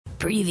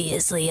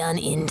previously on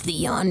Into the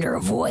Yonder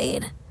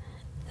Void.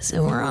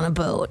 So we're on a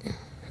boat,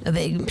 a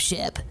big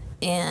ship,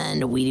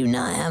 and we do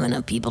not have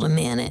enough people to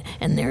man it,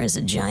 and there is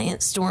a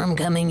giant storm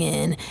coming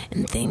in,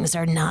 and things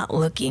are not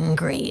looking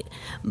great.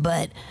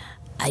 But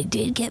I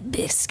did get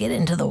Biscuit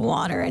into the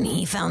water, and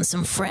he found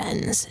some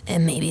friends,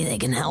 and maybe they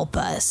can help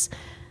us.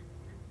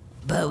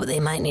 But they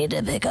might need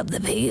to pick up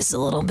the pace a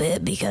little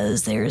bit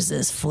because there's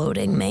this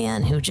floating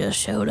man who just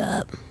showed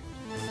up.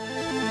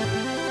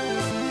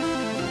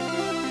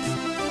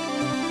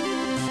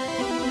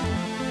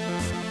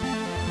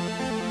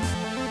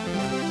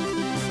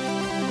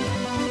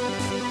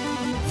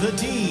 The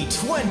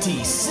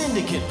D20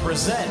 Syndicate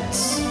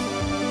presents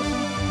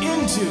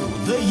Into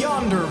the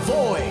Yonder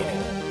Void.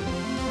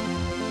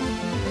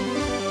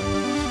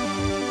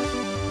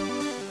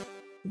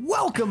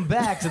 Welcome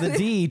back to the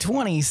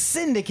D20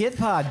 Syndicate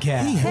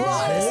podcast.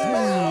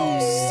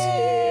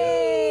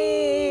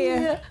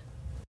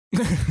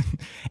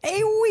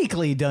 A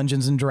weekly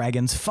Dungeons &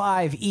 Dragons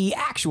 5e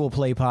actual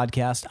play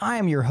podcast. I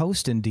am your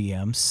host and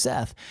DM,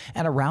 Seth,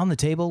 and around the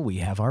table we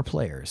have our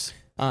players.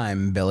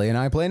 I'm Billy and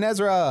I play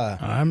Nezrah.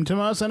 I'm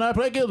Tomas and I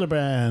play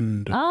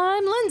Gildebrand.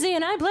 I'm Lindsey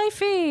and I play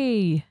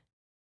Fee.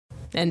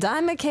 And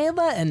I'm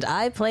Michaela and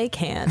I play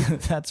Can.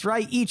 That's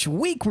right. Each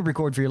week we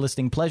record for your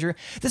listening pleasure.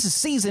 This is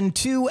Season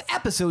 2,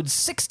 Episode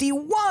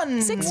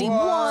 61.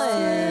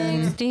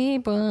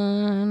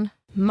 61.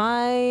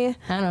 My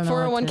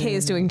 401k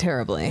is doing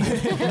terribly.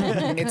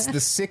 It's the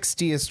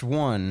 60th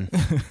one.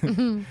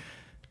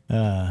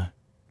 Yeah.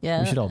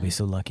 We should all be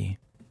so lucky.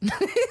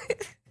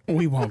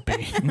 We won't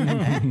be.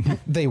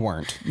 They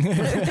weren't.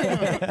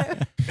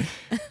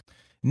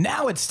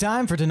 Now it's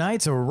time for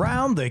tonight's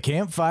Around the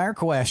Campfire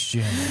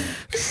question.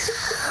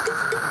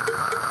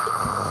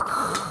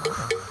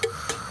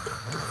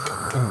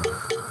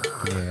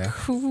 Yeah.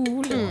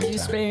 Who let you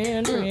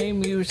spend play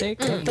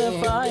music at the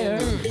fire?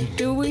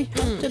 Do we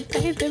have to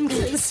pay them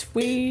because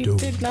we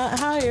did not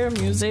hire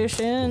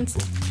musicians?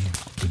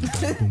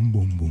 Boom, boom,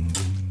 boom, boom.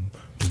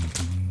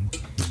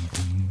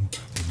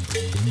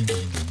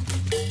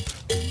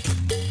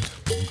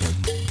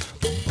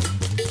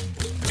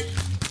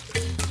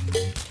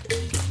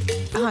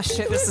 Oh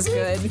shit, this is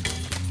good.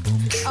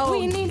 Oh,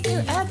 we need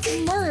to add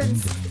some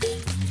words.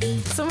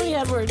 Somebody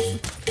add words.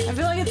 I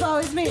feel like it's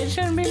always me. It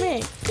shouldn't be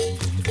me.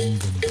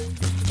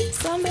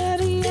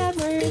 Somebody add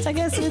words. I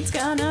guess it's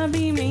gonna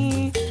be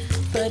me.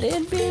 But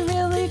it'd be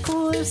really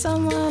cool if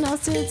someone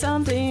else did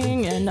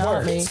something and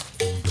not me.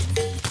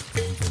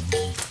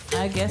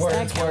 I guess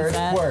that counts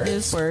as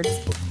words.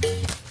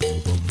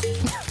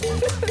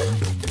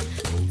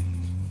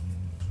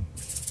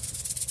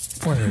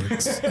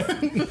 Words.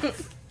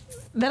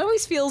 That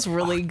always feels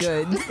really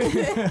good.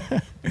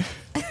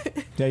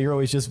 Yeah, you're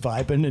always just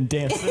vibing and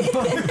dancing.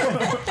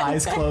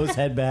 Eyes closed,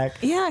 head back.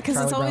 Yeah, because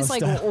it's Charlie always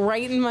Brown like style.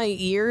 right in my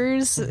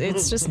ears.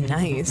 It's just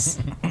nice.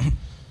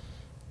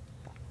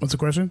 What's the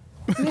question?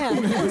 Yeah,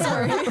 I'm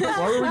sorry. What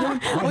were we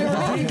doing? We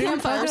were making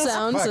campfire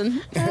sounds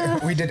and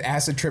We did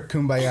Acid Trip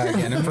Kumbaya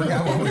again and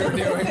forgot what we were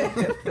doing.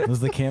 It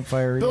was the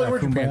campfire. Billy,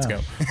 where'd your pants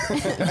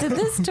kumbaya. go? did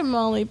this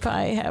tamale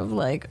pie have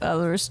like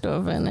other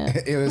stuff in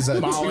it? It was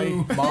a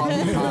Molly.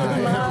 Molly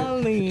pie.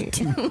 Molly.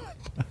 Two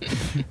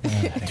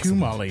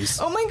Mollies.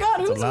 Oh my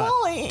God, who's a lot.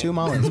 Molly? 2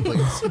 Mollies,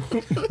 please.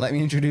 Let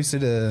me introduce you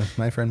to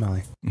my friend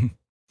Molly.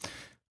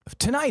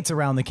 Tonight's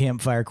Around the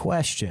Campfire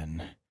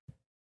question.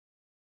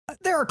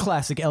 There are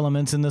classic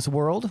elements in this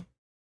world,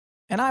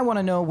 and I want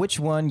to know which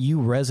one you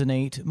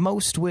resonate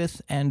most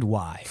with and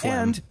why. Phlegm.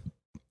 And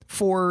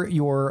for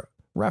your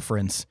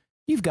reference,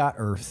 you've got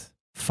earth,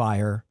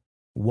 fire,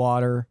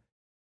 water,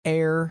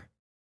 air,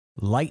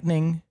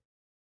 lightning,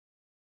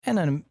 and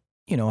then,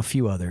 a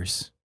few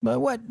others. But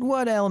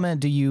what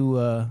element do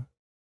you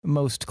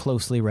most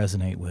closely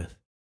resonate with?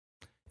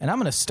 And I'm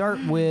going to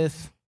start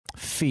with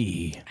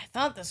Fee. I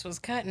thought this was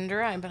cut and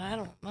dry, but I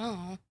don't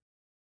know.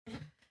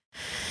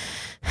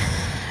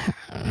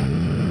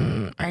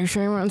 Are you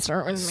sure you want to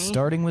start with me?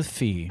 Starting with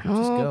Fee. Just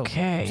go.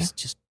 Okay.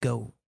 Just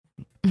go.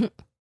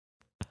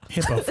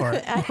 Hippo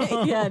fart.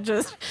 Yeah,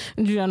 just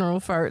general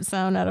fart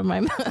sound out of my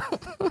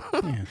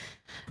mouth.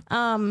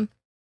 Yeah.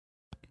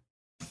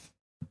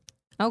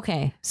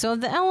 Okay, so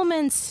the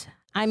elements,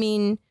 I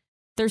mean,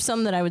 there's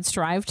some that I would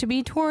strive to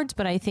be towards,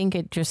 but I think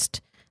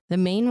the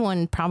main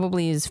one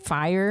probably is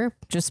fire,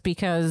 just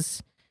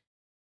because,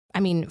 I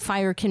mean,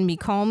 fire can be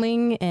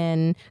calming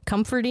and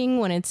comforting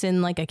when it's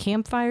in like a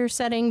campfire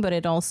setting, but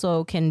it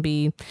also can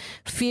be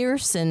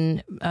fierce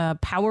and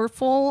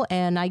powerful.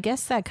 And I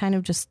guess that kind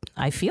of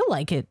I feel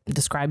like it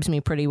describes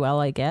me pretty well,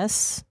 I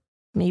guess.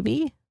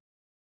 Maybe.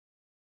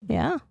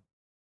 Yeah.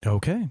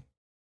 Okay.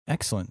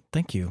 Excellent.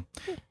 Thank you.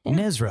 Yeah.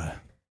 Nezrah.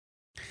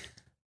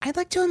 I'd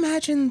like to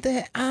imagine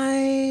that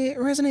I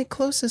resonate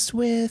closest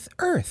with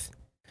Earth.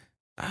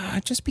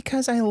 Just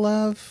because I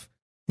love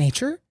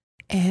nature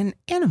and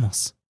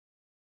animals.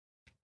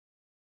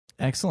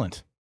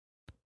 Excellent.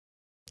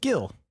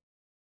 Gil.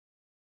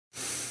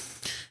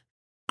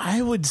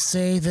 I would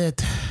say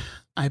that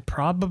I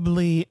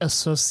probably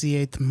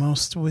associate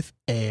most with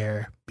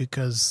air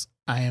because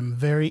I am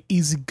very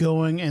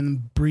easygoing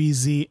and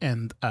breezy,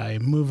 and I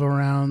move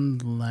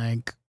around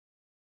like...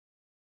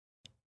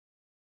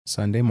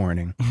 Sunday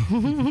morning.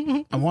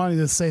 I wanted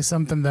to say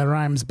something that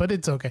rhymes, but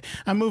it's okay.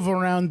 I move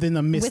around in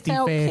a misty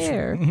Without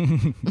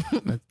fashion.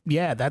 care.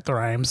 Yeah, that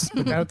rhymes.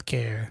 Without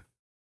care.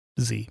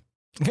 Z.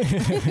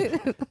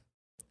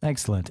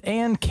 Excellent.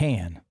 And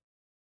can.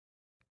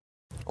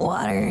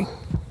 Water.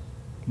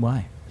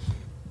 Why?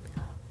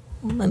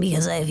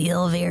 Because I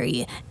feel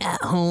very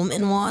at home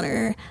in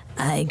water.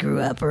 I grew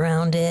up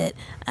around it.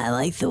 I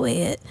like the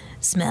way it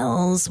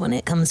smells when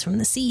it comes from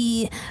the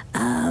sea.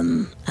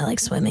 I like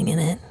swimming in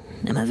it.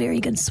 I'm a very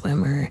good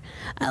swimmer.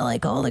 I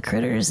like all the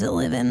critters that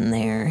live in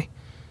there.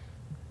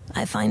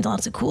 I find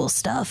lots of cool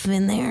stuff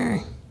in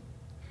there.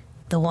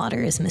 The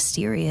water is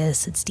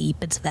mysterious. It's deep.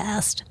 It's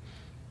vast.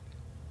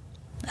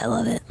 I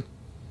love it.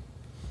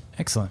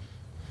 Excellent.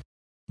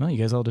 Well, you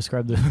guys all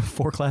described the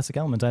 4 classic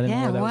elements. I didn't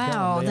know where that was going.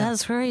 Wow, But yeah.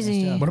 that's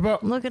crazy. Nice job. What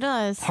about Look at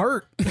us.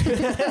 heart?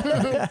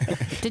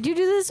 Did you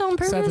do this on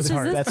Seth purpose? is Is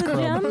hard. this That's the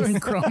Chrome. gems?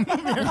 Chrome.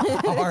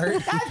 Heart.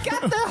 I've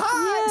got the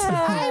heart!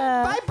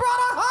 Yeah. I brought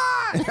a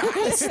heart!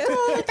 I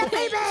stole the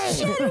baby.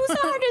 Shit, whose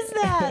heart is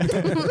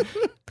that?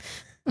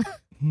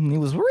 It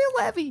was real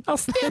heavy. I'll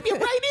stab you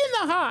right in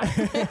the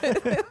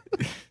heart.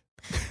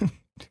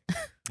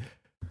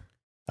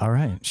 All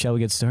right, shall we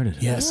get started?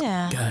 Yes.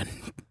 Yeah. God,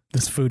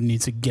 this food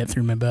needs to get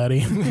through my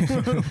body.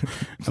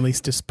 At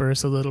least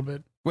disperse a little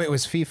bit. Wait,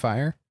 was Fee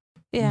fire?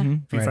 Yeah.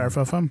 Mhm. Be fire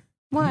for fun.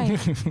 Why?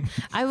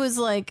 I was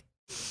like,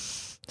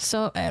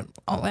 so,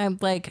 I'm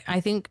like, I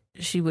think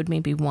she would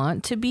maybe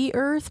want to be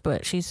Earth,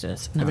 but she's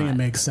just not. I think it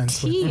makes sense.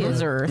 He with is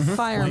the Earth.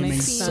 Fire flaming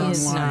makes He sense.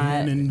 is sun not.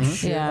 lion and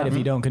shit. Yeah. And if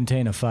you don't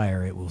contain a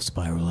fire, it will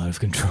spiral out of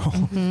control.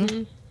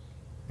 Mhm.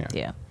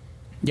 Yeah.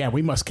 Yeah,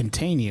 we must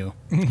contain you.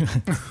 Yeah, I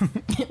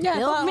Build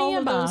thought me all a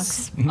of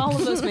box. those, all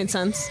of those made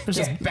sense.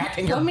 Just back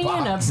in Put me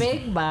in a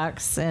big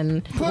box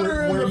and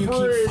Where you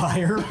keep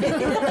fire,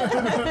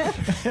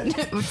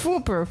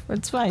 foolproof.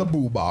 It's fine.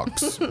 boo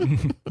box.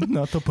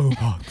 not the boo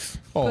box.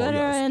 Oh, Put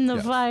her in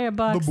the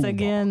firebox boo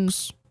again.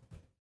 box.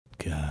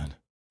 God.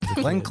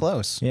 Glenn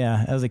Close.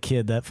 Yeah, as a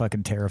kid, that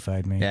fucking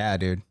terrified me. Yeah,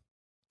 dude.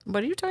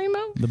 What are you talking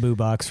about? The boo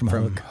box from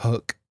From Hook.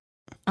 Hook.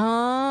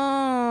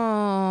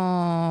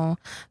 Oh,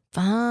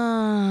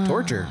 fuck.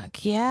 Torture.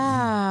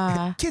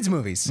 Yeah. Kids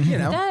movies, you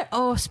know. That.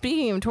 Oh,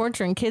 speaking of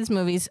torture in kids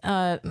movies,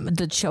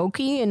 the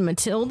Chokey in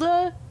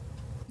Matilda.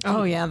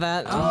 Oh yeah,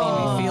 that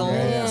made me feel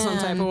yeah. some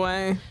type of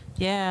way.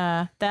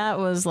 Yeah, that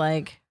was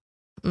like,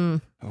 Ooh.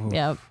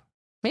 yep.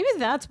 Maybe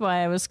that's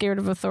why I was scared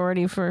of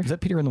authority for. Is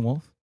that Peter and the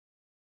Wolf?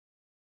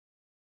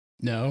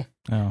 No.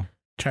 Oh.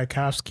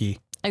 Tchaikovsky.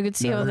 I could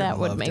see how Never that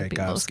would loved make people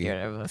Tchaikovsky.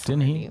 scared of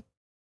authority. Didn't he?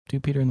 Do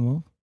Peter and the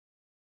Wolf?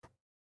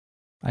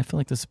 I feel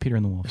like this is Peter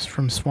and the Wolf. It's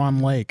from Swan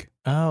Lake.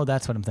 Oh,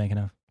 that's what I'm thinking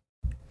of.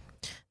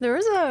 There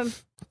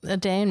was a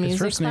day in His music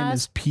first name class.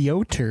 is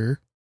Piotr.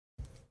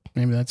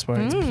 Maybe that's why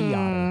it's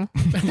Mm.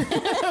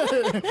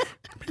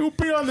 People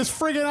pee on this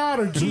friggin'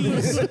 otter,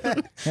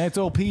 jeez. That's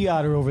old P.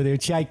 Otter over there,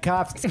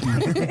 Tchaikovsky.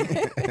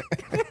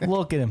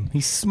 Look at him.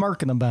 He's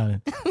smirking about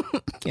it.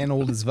 Can't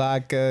hold his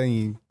vodka.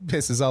 He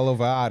pisses all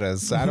over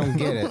otters. I don't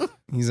get it.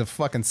 He's a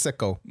fucking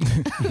sicko.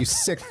 You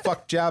sick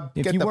fuck job.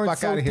 If Get you the weren't fuck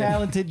so out of here.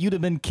 talented, you'd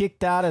have been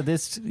kicked out of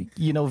this,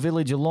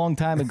 village a long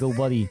time ago,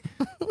 buddy.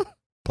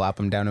 Plop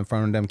him down in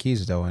front of them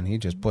keys, though, and he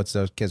just puts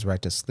those kids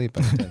right to sleep.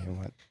 I'll tell you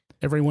what.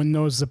 Everyone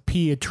knows the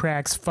pee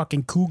attracts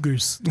fucking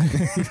cougars.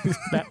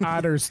 That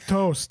otter's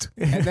toast.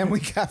 And then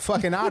we got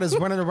fucking otters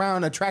running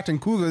around attracting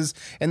cougars,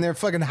 and they're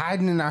fucking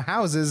hiding in our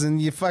houses,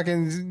 and you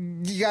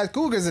got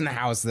cougars in the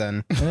house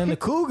then. And then the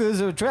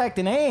cougars are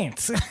attracting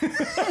ants. And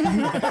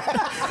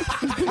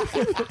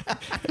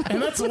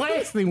that's the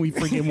last thing we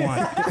freaking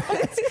want.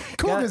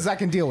 Cougars I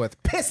can deal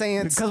with. Piss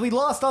ants. Because we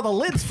lost all the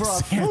lids for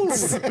our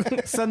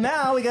food. So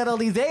now we got all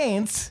these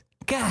ants.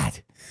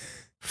 God.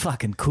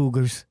 Fucking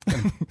cougars.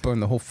 Burn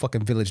the whole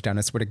fucking village down,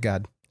 I swear to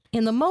God.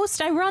 And the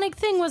most ironic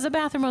thing was the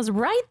bathroom was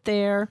right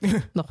there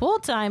the whole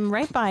time,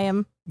 right by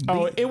him.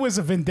 Oh, it was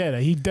a vendetta.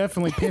 He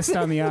definitely pissed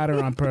on the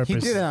otter on purpose. He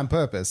did it on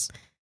purpose.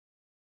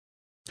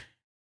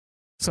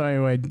 So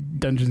anyway,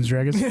 Dungeons &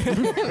 Dragons.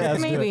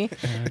 Maybe.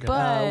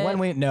 But when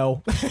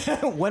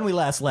we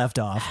last left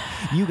off,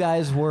 you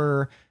guys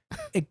were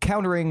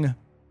encountering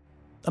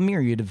a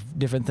myriad of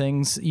different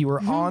things. You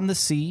were on the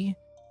sea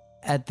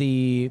at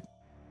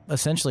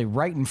essentially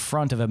right in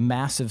front of a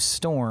massive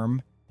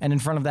storm, and in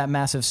front of that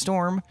massive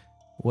storm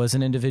was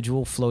an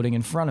individual floating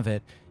in front of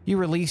it. You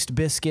released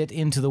Biscuit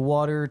into the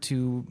water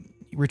to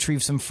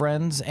retrieve some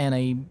friends, and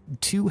a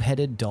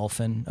 2-headed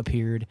dolphin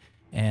appeared,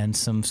 and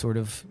some sort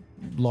of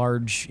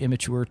large,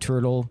 immature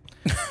turtle.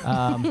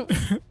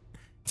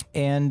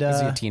 And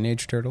Is he a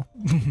teenage turtle?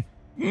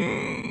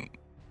 and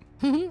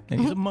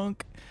he's a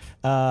monk.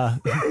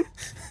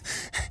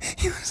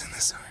 He was in the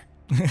sword.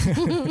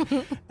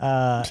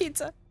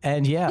 Pizza.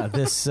 And yeah,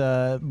 this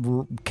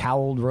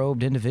cowled,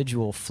 robed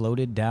individual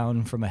floated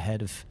down from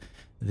ahead of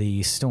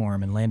the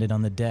storm and landed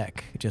on the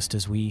deck just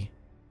as we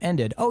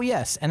ended. Oh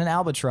yes, and an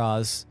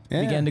albatross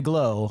Yeah. began to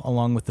glow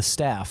along with the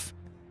staff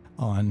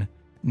on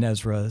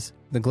Nezrah's.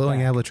 The glowing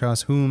back.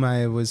 albatross whom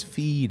I was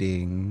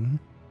feeding.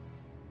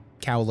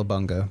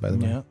 Cowabunga, by the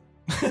way. Yep.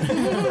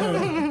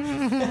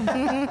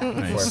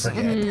 Before I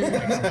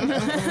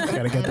forget.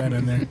 Gotta get that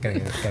in there.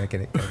 Gotta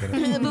get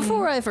it.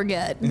 Before I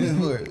forget,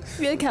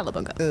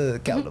 Calabunga.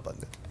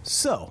 Cowabunga.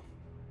 So,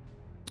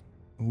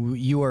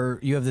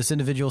 you have this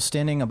individual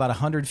standing about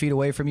 100 feet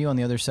away from you on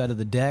the other side of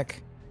the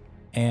deck,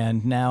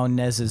 and now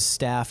Nez's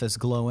staff is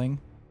glowing.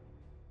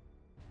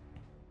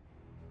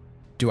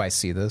 Do I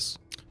see this?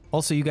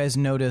 Also, you guys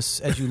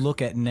notice as you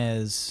look at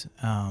Nez,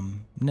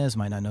 Nez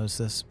might not notice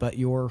this, but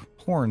your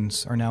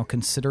horns are now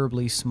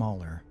considerably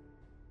smaller.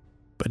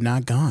 But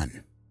not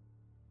gone.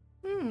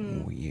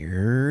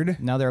 Weird.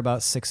 Now they're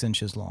about 6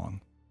 inches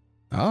long.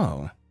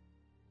 Oh.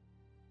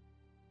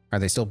 Are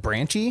they still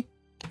branchy?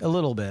 A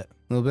little bit.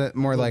 A little bit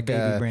more like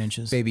baby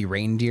branches. baby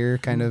reindeer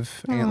kind of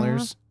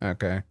antlers?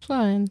 Okay.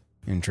 Fine.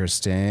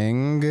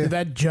 Interesting. Did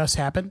that just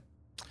happen?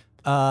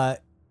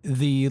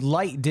 The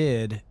light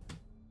did.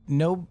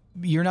 No,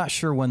 you're not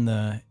sure when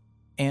the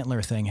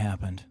antler thing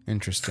happened.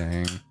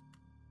 Interesting.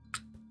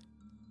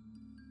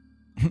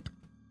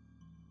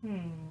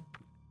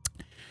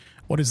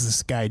 What is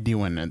this guy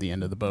doing at the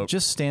end of the boat?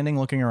 Just standing,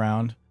 looking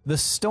around. The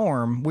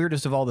storm,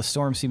 weirdest of all, the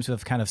storm seems to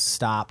have kind of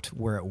stopped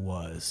where it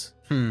was.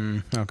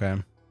 Okay.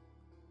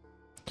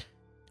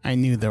 I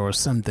knew there was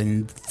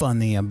something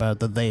funny about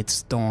the late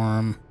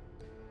storm.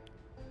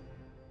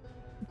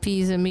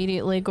 Fee's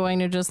immediately going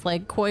to just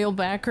like coil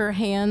back her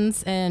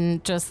hands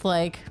and just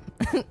like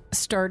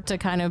start to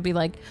kind of be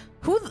like,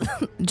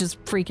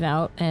 just freaking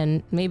out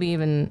and maybe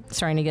even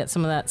starting to get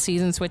some of that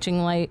season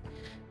switching light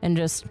and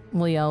just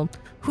will yell,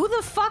 "Who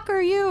the fuck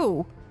are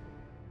you?"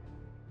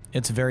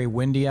 It's very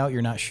windy out.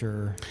 You're not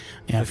sure.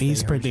 Yeah, if they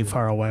he's heard pretty you.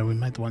 far away, we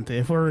might want to.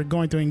 If we're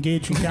going to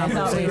engage in thought we were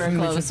conversation,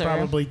 we should closer.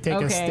 probably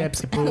take a step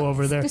to pull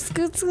over there.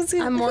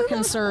 I'm more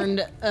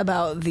concerned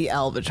about the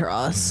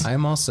albatross.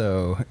 I'm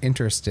also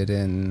interested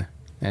in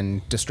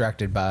and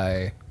distracted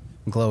by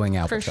glowing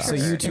albatross. sure.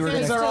 So you two are If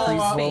going it's to still creep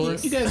in forward.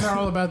 space. You guys are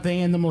all about the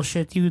animal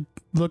shit. You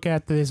look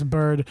at this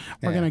bird.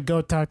 We're Yeah. gonna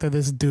go talk to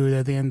this dude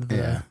at the end of the.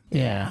 Yeah.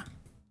 Yeah.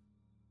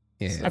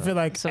 Yeah. I feel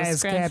like So as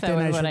scratch captain, that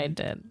I was should what I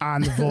did.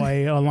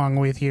 envoy along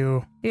with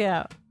you.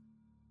 Yeah.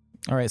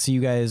 All right, so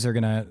you guys are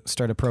going to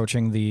start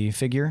approaching the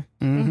figure.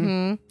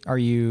 Mm-hmm. Are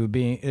you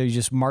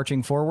just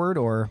marching forward,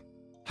 or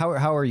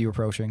how are you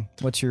approaching?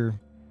 What's your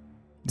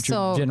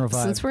So general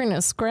vibe? since we're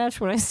gonna scratch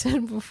what I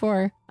said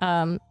before,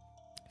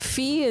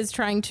 Fee is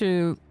trying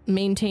to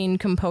maintain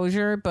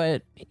composure,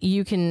 but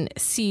you can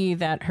see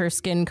that her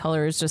skin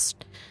color is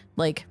just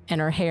like, and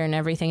her hair and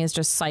everything is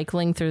just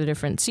cycling through the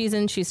different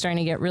seasons. She's starting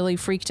to get really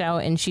freaked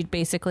out, and she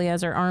basically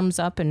has her arms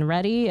up and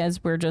ready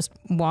as we're just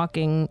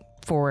walking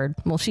forward.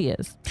 Well, she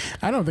is.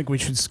 I don't think we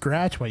should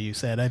scratch what you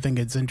said. I think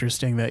it's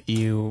interesting that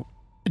you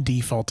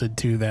defaulted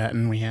to that,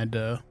 and we had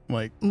to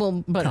like.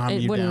 Well, but Calm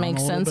it you wouldn't down make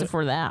a little sense bit. if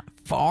we're that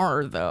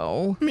far,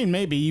 though. I mean,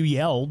 maybe you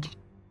yelled.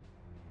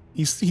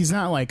 He's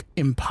not like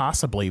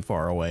impossibly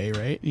far away,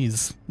 right?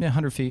 He's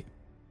 100 feet,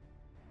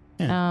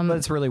 but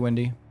it's really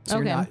windy. So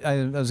Okay. you're not,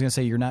 I was going to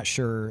say you're not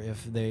sure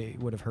if they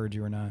would have heard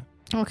you or not.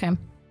 Okay.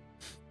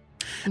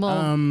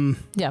 Well,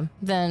 yeah,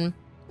 then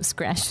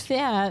scratch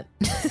that.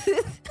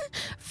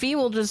 Fee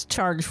will just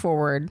charge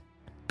forward,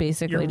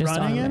 basically. you're just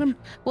running on at him.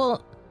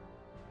 Well,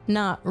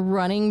 not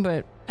running,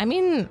 but I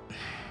mean,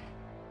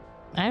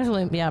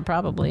 actually, yeah,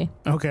 probably.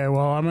 Okay,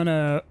 well, I'm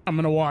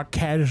gonna walk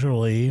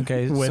casually.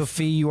 Okay, with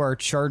Sophie, you are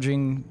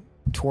charging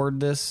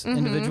toward this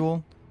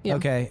individual. Yeah.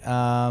 Okay,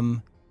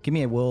 give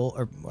me a will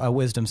or a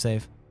wisdom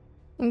save.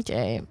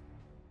 Okay.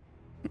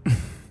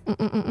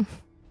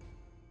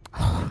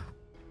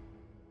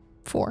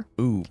 4.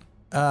 Ooh.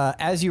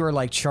 As you are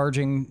like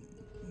charging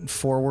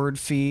forward,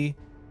 Fee,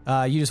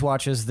 you just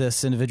watch as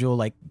this individual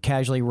like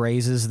casually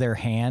raises their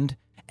hand,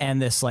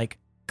 and this like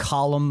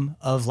column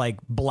of like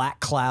black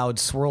cloud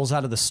swirls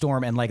out of the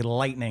storm, and like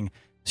lightning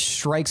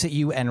strikes at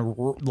you and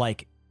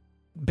like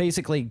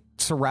basically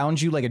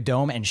surrounds you like a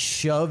dome and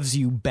shoves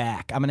you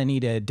back. I'm gonna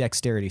need a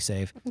dexterity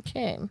save.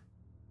 Okay.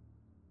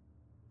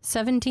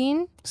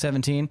 17?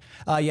 17.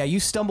 Yeah, you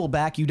stumble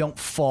back. You don't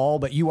fall,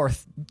 but you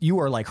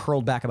are like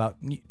hurled back about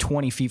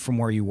 20 feet from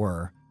where you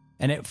were,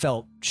 and it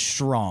felt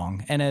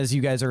strong. And as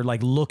you guys are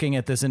like looking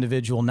at this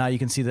individual, now you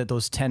can see that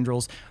those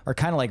tendrils are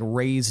kind of like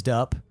raised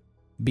up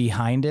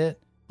behind it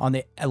on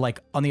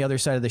the other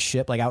side of the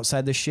ship, like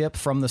outside the ship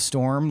from the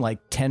storm, like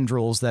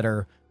tendrils that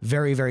are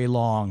very, very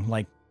long,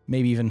 like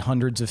maybe even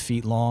hundreds of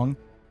feet long,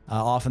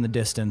 off in the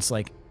distance,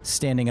 like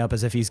standing up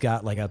as if he's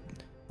got like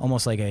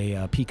almost like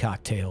a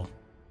peacock tail.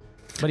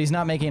 But he's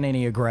not making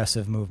any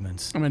aggressive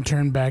movements. I'm gonna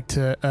turn back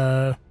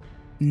to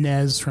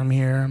Nez from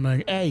here. I'm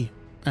like, hey,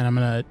 and I'm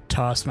gonna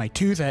toss my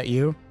tooth at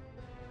you.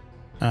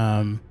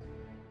 Hang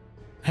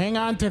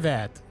on to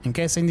that in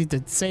case I need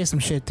to say some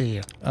shit to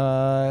you.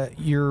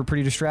 You're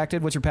pretty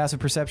distracted. What's your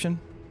passive perception?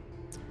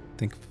 I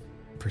think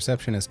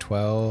perception is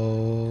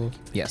 12.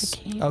 Yes.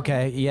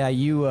 Okay, yeah,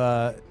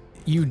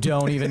 you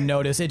don't even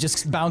notice. It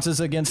just bounces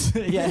against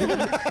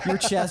your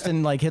chest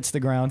and like hits the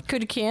ground.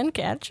 Could Can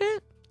catch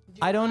it?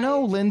 I don't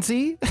know,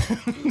 Lindsey.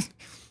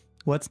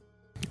 What's?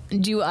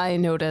 Do I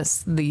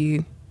notice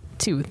the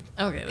tooth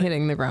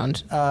hitting the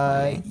ground?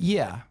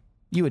 Yeah,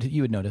 you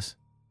would notice.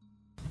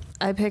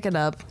 I pick it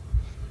up.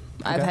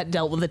 I've had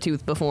dealt with a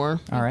tooth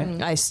before. All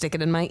right. I stick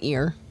it in my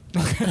ear.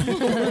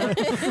 Right,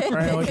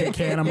 I look at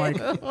Ken. I'm like,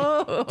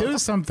 do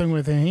something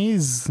with him.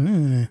 He's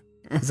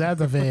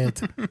out of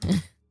it.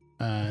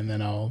 And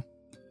then I'll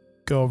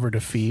go over to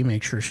Fee,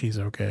 make sure she's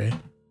okay.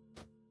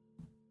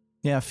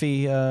 Yeah,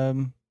 Fee.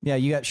 Yeah,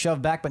 you got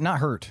shoved back, but not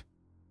hurt.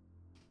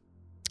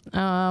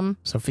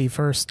 So Fee,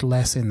 first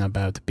lesson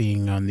about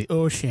being on the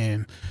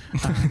ocean.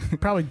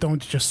 Probably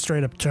don't just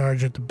straight up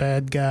charge at the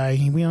bad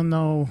guy. We don't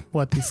know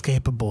what he's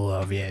capable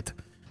of yet.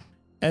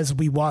 As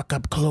we walk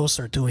up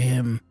closer to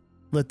him,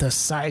 let us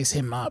size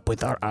him up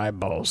with our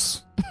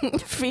eyeballs.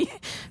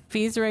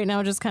 Fee's right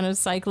now just kind of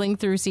cycling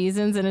through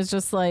seasons and is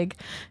just like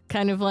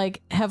kind of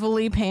like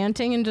heavily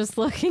panting and just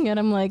looking at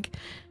him like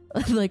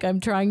I'm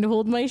trying to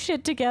hold my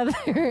shit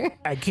together.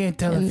 I can't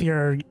tell if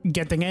you're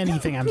getting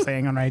anything I'm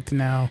saying right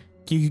now.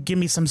 Can you give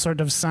me some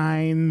sort of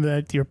sign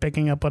that you're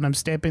picking up what I'm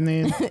stepping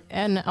in?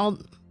 And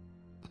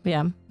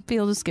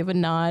Fee'll just give a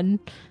nod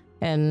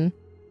and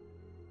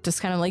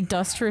just kind of like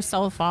dust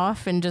herself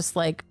off and just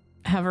like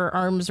have her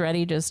arms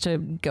ready just to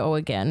go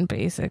again,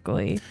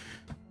 basically.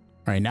 All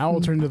right, now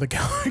I'll turn to the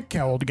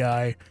cowled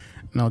guy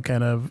and I'll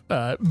kind of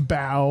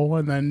bow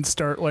and then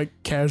start like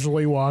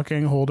casually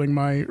walking, holding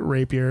my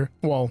rapier.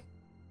 Well,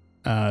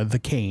 the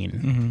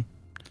cane.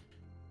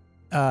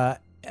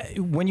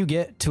 When you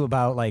get to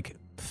about like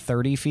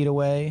 30 feet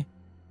away,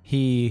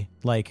 he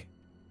like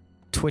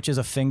twitches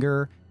a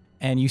finger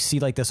and you see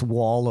like this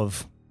wall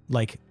of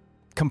like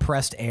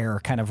compressed air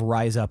kind of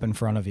rise up in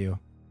front of you.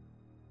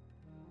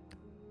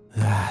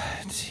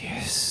 That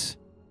is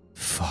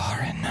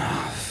far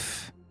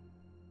enough.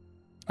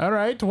 All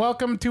right,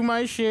 welcome to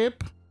my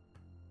ship.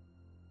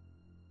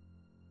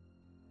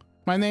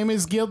 My name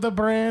is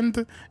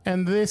Gildebrand,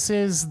 and this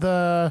is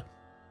the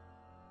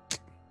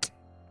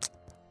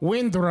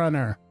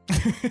Windrunner.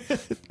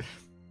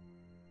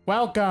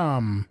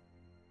 Welcome.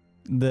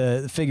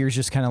 The figure's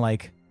just kind of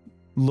like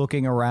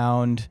looking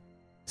around,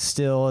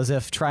 still as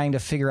if trying to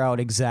figure out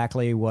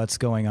exactly what's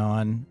going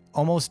on.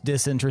 Almost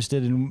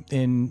disinterested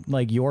in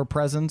like your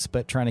presence,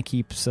 but trying to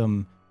keep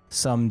some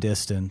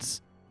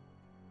distance.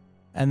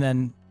 And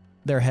then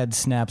their head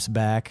snaps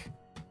back.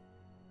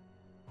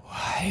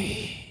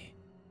 Why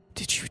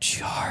did you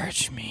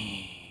charge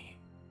me?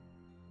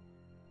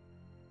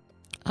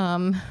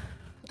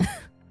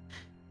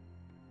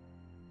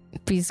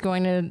 He's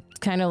going to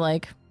kind of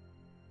like,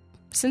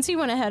 since he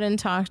went ahead and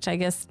talked, I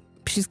guess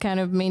she's kind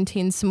of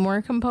maintained some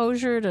more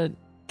composure to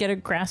get a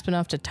grasp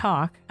enough to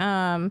talk.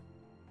 And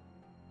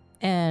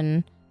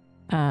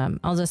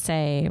I'll just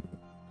say,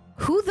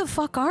 who the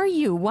fuck are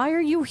you? Why are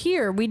you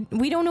here? We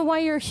don't know why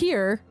you're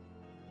here.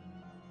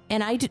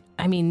 And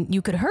I mean,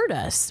 you could hurt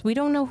us. We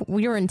don't know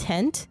your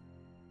intent.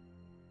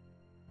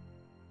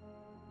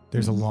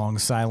 There's a long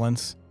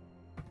silence.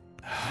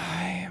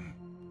 I am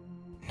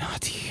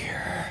not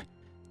here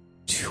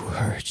to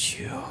hurt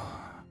you.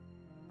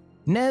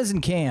 Nez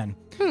and Can.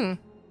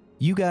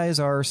 You guys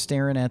are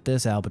staring at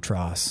this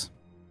albatross.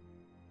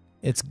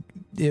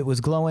 It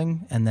was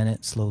glowing, and then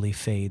it slowly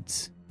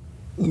fades.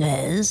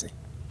 Nez,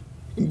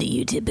 do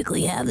you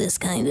typically have this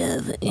kind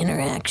of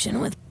interaction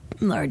with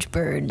large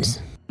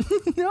birds?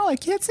 No, I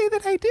can't say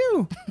that I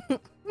do.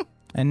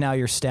 And now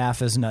your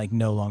staff is like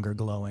no longer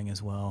glowing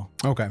as well.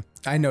 Okay.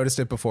 I noticed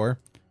it before.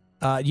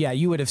 Yeah,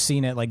 you would have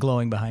seen it like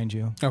glowing behind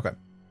you. Okay.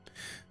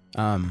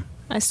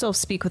 I still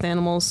speak with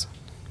animals.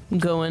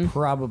 Going.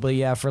 Probably,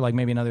 yeah, for like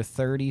maybe another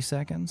 30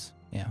 seconds.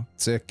 Yeah.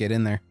 Sick, get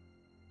in there.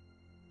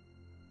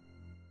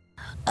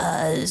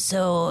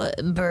 So,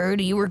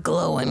 Bird, you were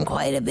glowing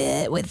quite a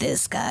bit with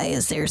this guy.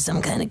 Is there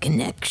some kind of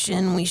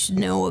connection we should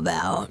know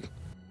about?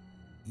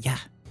 Yeah.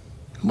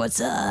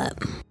 What's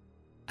up?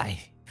 I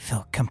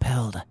felt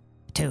compelled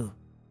to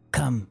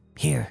come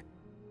here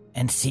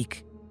and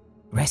seek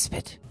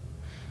respite.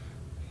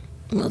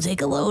 We'll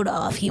take a load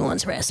off. He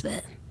wants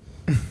respite.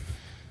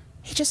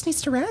 He just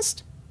needs to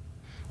rest?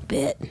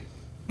 Bit.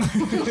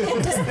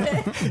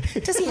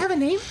 Does he have a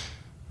name?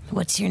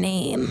 What's your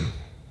name?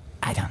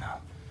 I don't know.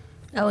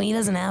 Oh, he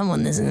doesn't have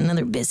one. This is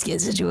another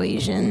biscuit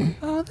situation.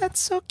 Oh, that's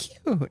so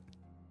cute.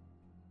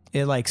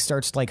 It like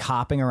starts like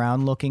hopping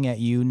around looking at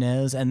you,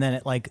 Nez, and then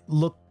it like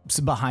looks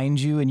behind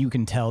you and you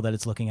can tell that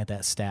it's looking at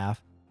that staff.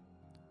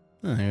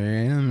 All right,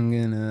 I'm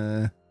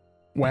gonna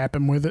Whap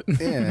him with it.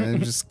 Yeah, I'm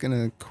just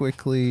gonna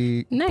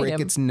quickly break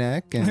its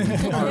neck and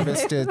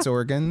harvest its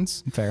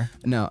organs. Fair.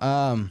 No,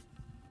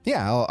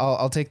 yeah,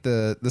 I'll take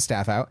the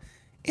staff out.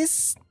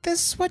 Is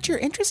this what you're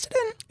interested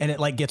in? And it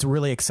like gets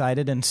really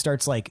excited and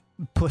starts like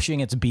pushing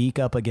its beak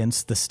up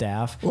against the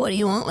staff. What do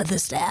you want with the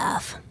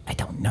staff? I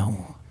don't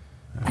know.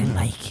 I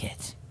like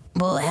it.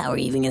 Well, how are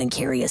you even going to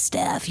carry a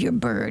staff? You're a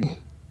bird.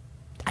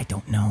 I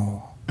don't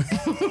know.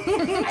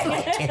 I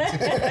like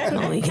it.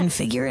 Well, we can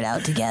figure it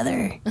out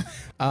together.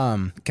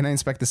 Can I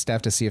inspect the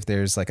staff to see if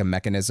there's like a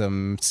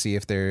mechanism? See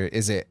if there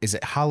is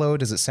it hollow?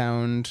 Does it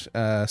sound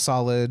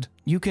solid?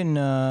 You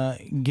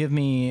can give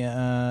me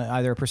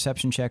either a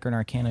perception check or an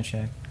arcana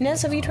check.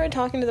 Nez, have you tried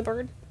talking to the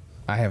bird?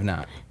 I have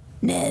not.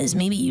 Nez,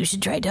 maybe you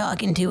should try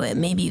talking to it.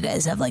 Maybe you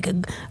guys have like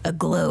a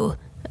glow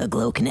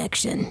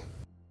connection.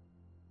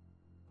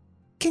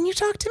 Can you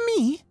talk to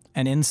me?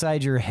 And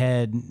inside your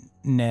head,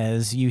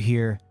 Nez, you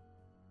hear,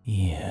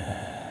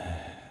 yeah.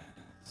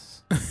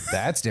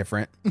 That's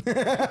different.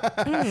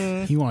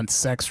 He wants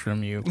sex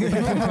from you.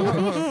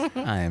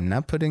 I am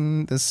not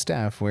putting the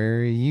staff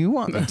where you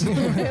want me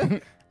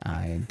to.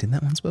 I did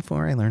that once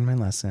before. I learned my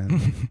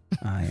lesson.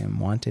 I am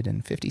wanted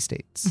in 50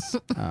 states.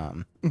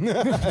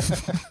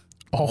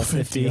 All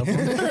 50 of them.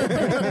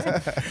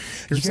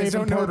 You guys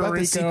don't know about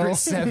the secret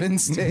 7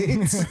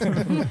 states.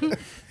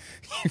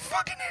 You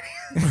fucking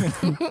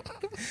idiot.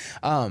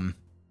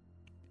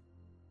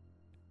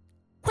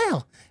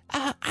 Well,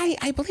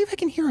 I believe I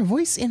can hear a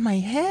voice in my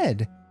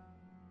head.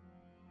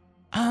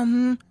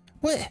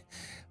 What?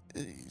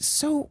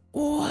 So,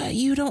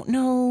 you don't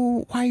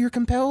know why you're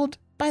compelled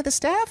by the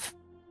staff?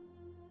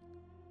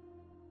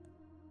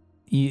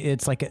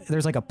 It's like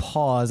there's like a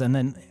pause, and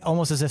then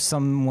almost as if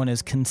someone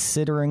is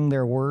considering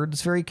their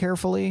words very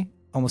carefully,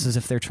 almost as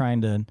if they're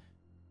trying to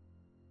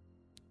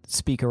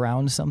speak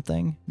around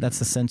something. That's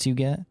the sense you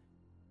get.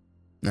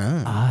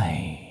 Oh.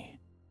 I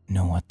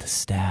know what the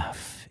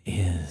staff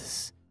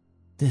is.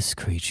 This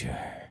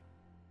creature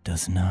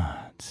does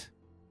not.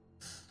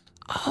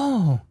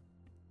 Oh,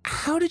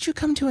 how did you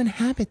come to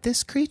inhabit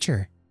this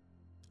creature?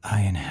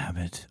 I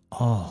inhabit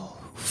all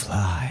who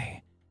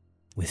fly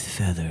with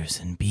feathers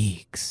and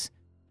beaks.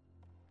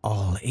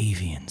 All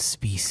avian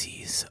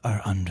species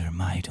are under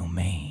my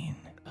domain.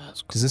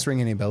 Does this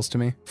ring any bells to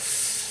me?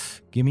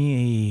 Give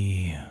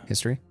me a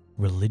History?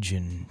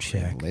 religion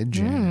check.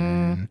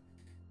 Religion.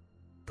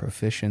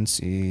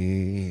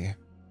 Proficiency.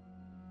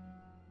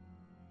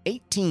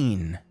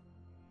 18.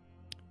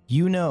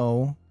 You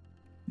know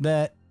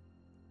that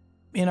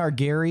in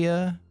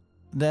Argaria,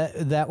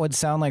 that would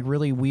sound like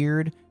really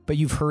weird, but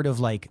you've heard of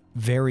like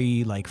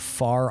very like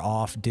far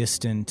off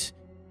distant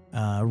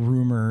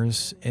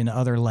rumors in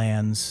other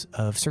lands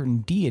of certain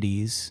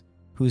deities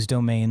whose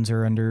domains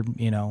are under,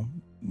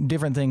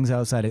 different things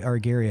outside of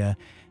Argaria.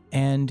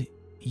 And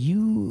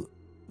you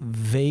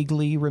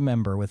vaguely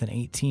remember, with an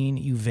 18,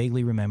 you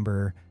vaguely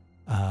remember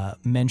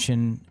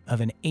mention of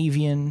an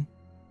avian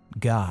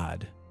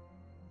god.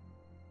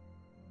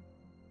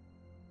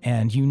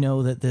 And you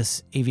know that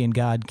this avian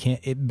god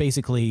it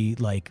basically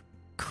like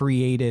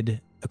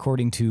created,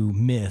 according to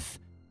myth,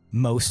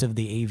 most of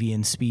the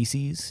avian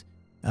species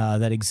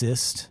that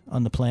exist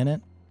on the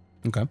planet.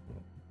 Okay.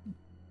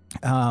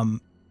 I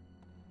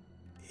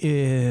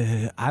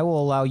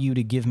will allow you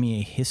to give me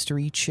a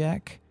history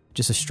check,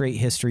 just a straight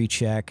history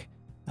check,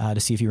 to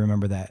see if you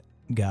remember that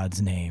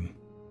god's name.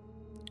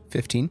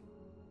 15.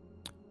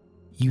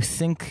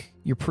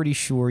 You're pretty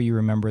sure you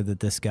remember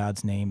that this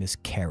god's name is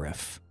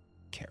Carif.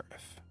 Carif.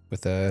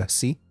 With a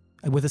C?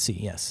 With a C,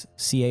 yes.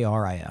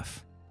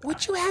 Carif.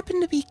 Would you happen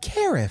to be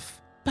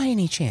Carif, by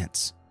any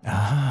chance?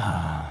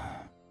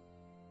 Ah.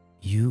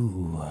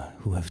 You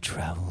who have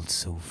traveled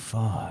so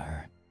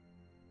far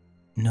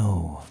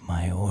know of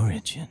my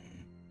origin.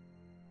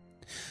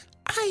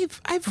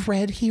 I've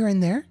read here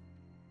and there.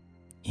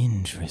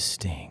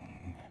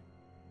 Interesting.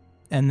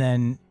 And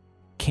then,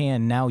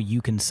 now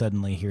you can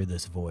suddenly hear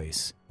this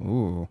voice.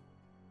 Ooh.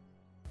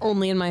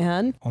 Only in my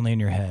head? Only in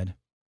your head.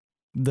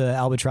 The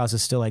albatross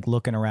is still like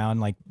looking around,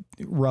 like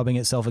rubbing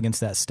itself against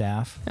that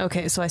staff.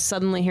 Okay, so I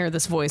suddenly hear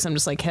this voice. I'm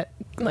just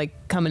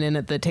like coming in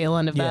at the tail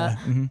end of that.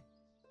 Mm-hmm.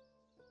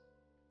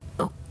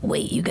 Oh,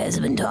 wait, you guys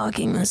have been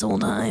talking this whole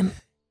time?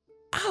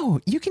 Oh,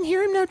 you can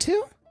hear him now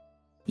too?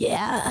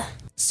 Yeah.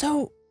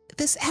 So,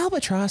 this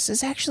albatross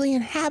is actually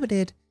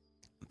inhabited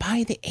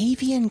by the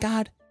avian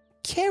god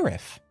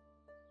Carif.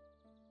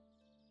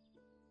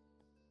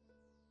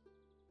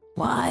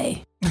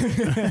 Why?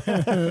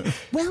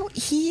 Well,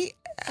 he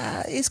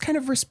is kind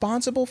of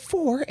responsible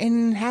for and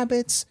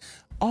inhabits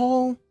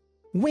all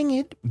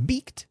winged,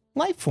 beaked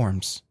life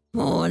forms.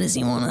 Well, what does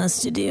he want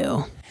us to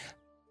do?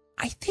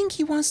 I think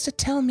he wants to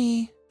tell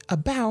me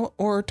about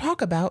or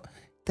talk about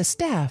the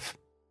staff.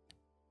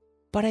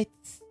 But I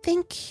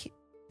think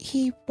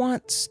he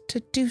wants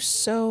to do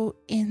so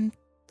in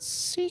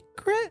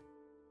secret.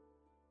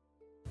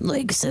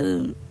 Like,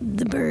 so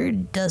the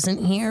bird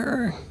doesn't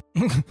hear?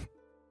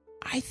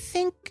 I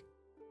think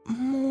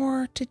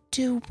more to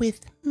do with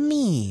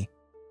me.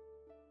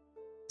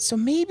 So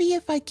maybe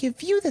if I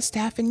give you the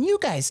staff and you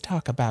guys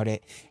talk about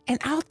it, and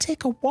I'll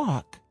take a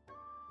walk.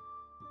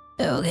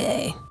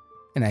 Okay.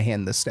 And I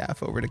hand the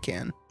staff over to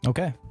Can.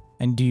 Okay.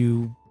 And do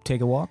you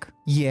take a walk?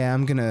 Yeah,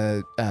 I'm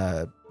gonna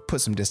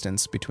put some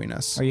distance between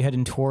us. Are you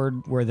heading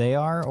toward where they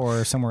are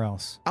or somewhere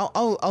else?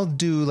 I'll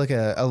do like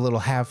a little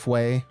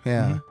halfway.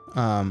 Yeah.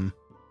 Mm-hmm.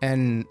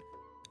 And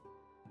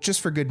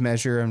just for good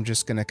measure, I'm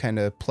just gonna kind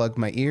of plug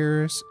my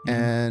ears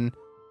and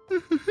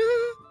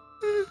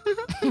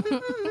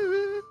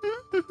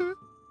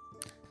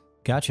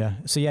Gotcha.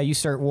 So yeah, you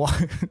start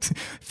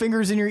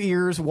fingers in your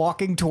ears,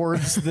 walking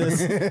towards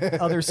this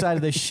other side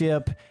of the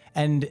ship,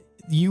 and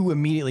you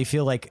immediately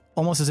feel like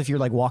almost as if you're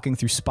like walking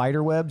through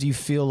spider webs. You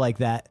feel like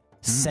that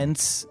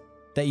sense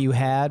that you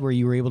had where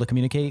you were able to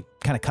communicate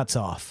kind of cuts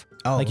off.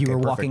 Oh, like you were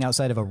walking perfect.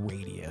 outside of a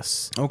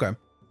radius. Okay.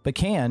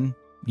 But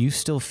you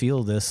still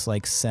feel this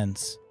like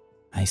sense.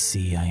 I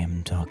see I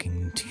am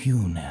talking to you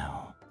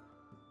now.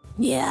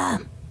 Yeah.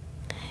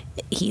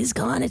 He's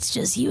gone. It's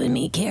just you and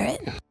me,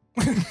 Carrot.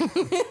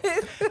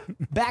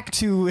 Back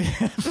to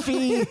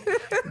Fee,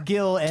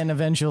 Gil, and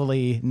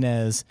eventually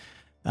Nez.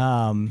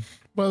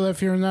 Well,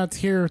 if you're not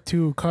here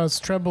to cause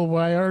trouble,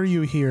 why are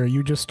you here?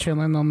 You just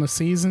chilling on the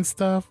seas and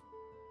stuff?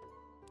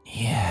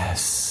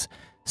 Yes,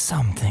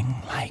 something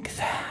like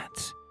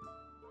that.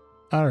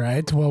 All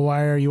right. Well,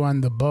 why are you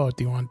on the boat?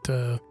 Do you want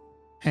to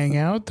hang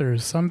out or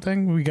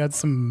something? We got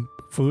some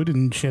food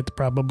and shit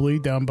probably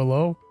down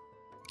below.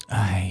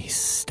 I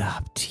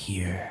stopped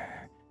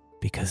here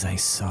because I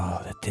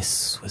saw that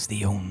this was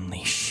the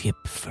only ship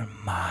for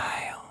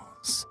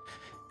miles.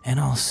 And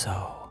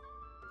also,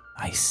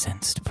 I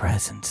sensed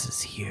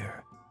presences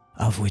here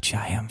of which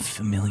I am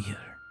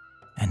familiar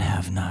and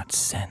have not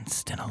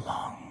sensed in a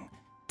long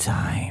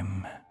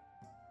time.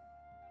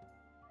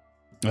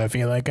 I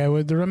feel like I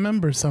would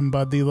remember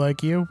somebody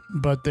like you,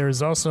 but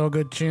there's also a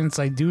good chance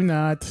I do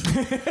not.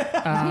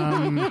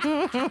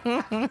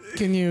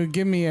 Can you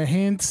give me a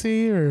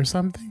hint-see or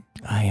something?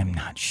 I am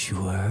not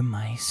sure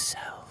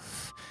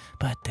myself,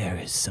 but there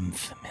is some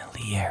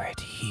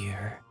familiarity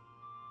here.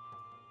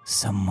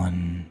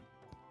 Someone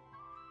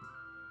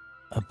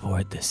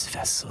aboard this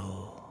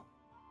vessel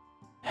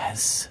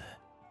has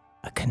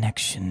a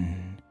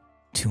connection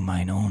to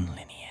mine own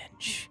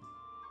lineage,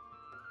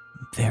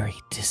 very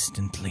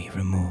distantly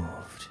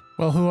removed.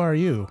 Well, who are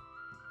you?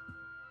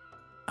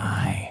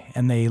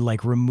 And they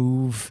like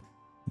remove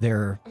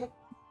their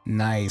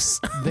Nice.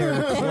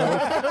 their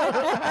cloak.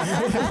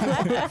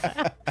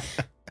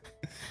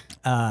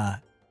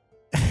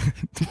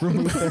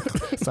 Remove their,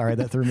 sorry,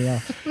 that threw me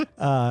off.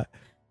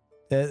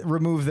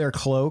 Remove their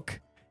cloak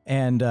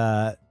and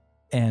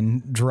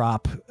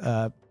drop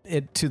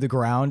it to the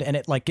ground, and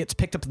it like gets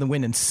picked up in the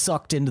wind and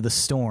sucked into the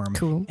storm.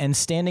 Cool. And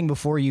standing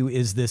before you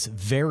is this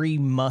very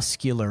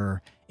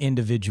muscular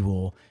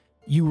individual.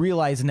 You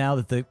realize now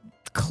that the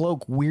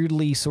cloak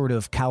weirdly sort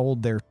of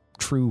cowled their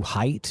true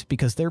height,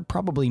 because they're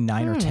probably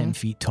 9 or 10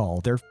 feet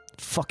tall. They're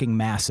fucking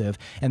massive,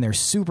 and they're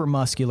super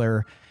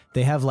muscular.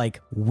 They have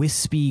like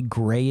wispy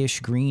grayish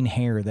green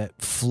hair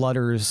that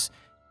flutters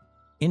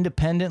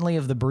independently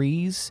of the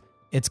breeze.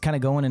 It's kind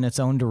of going in its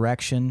own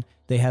direction.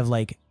 They have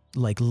like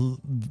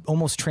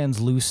almost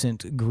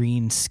translucent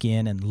green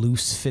skin and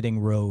loose fitting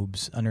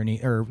robes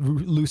underneath, or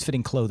loose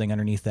fitting clothing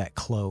underneath that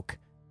cloak.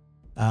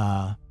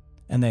 And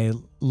they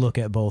look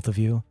at both of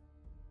you.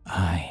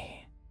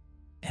 I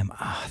am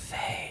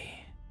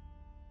Athe,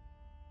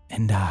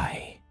 and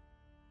I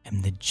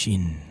am the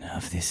Djinn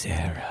of this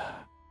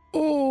era.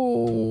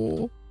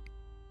 Oh.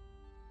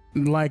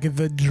 Like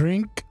the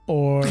drink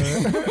or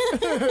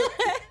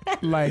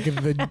like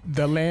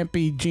the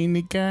lampy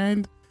genie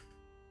kind?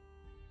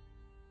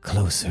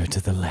 Closer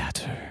to the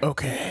latter.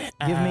 Okay.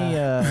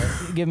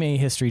 Give me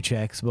history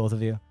checks, both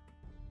of you.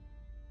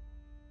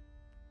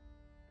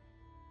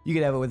 You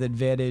could have it with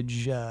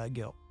advantage,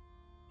 Gil.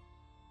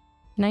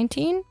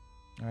 19?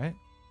 All right.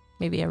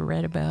 Maybe I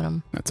read about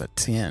him. That's a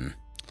 10.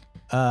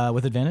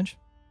 With advantage?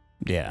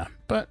 Yeah.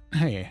 But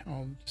hey,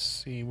 I'll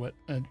just see what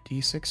a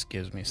D6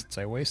 gives me since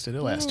I wasted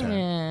it last time.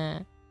 Yeah.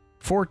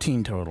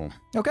 14 total.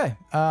 Okay.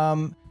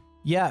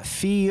 Yeah,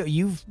 Fee,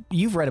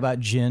 you've read about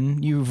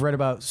Djinn. You've read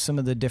about some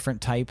of the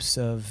different types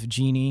of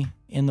genie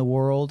in the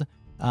world,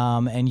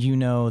 and you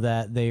know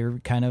that they're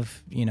kind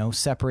of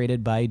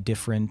separated by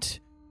different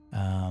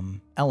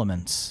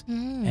elements.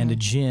 And a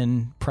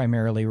Djinn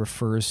primarily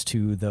refers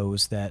to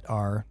those that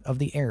are of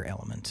the air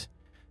element,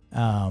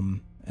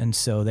 and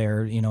so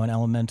they're an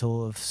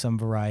elemental of some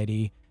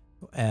variety,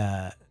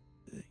 from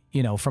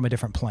a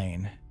different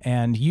plane.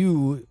 And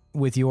you,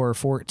 with your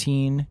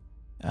 14.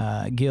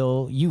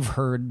 Gil, you've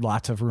heard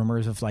lots of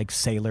rumors of like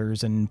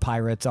sailors and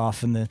pirates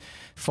off in the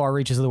far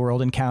reaches of the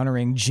world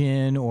encountering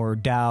Djinn or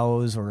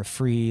Dows or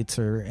Afrits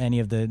or any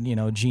of the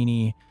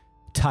genie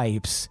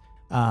types.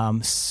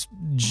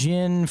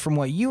 Djinn, from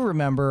what you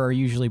remember, are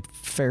usually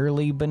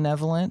fairly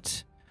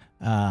benevolent.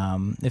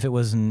 If it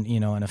wasn't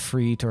an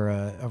Afrit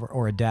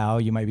or a Dow,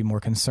 you might be more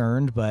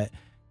concerned, but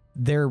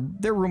they're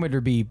rumored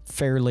to be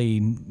fairly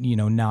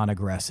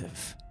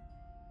non-aggressive.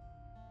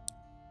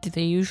 Do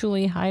they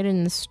usually hide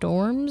in the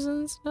storms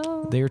and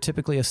stuff? They are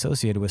typically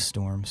associated with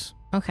storms.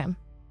 Okay.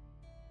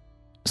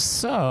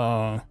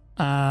 So,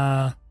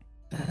 well,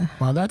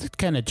 that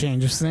kind of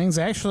changes things.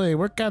 Actually,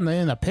 we're kind of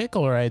in a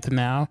pickle right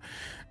now.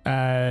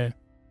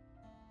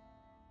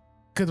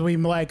 Could we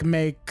make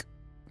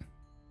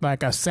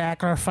like a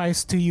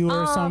sacrifice to you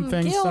or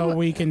something Gil, so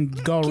we can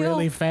go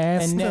really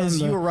fast? And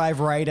Nez, you arrive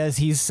right as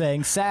he's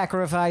saying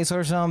sacrifice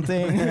or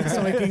something.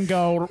 so we can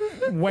go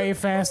way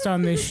fast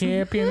on this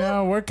ship, you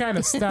know? We're kind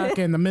of stuck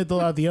in the middle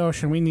of the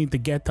ocean. We need to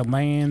get to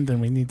land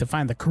and we need to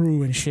find the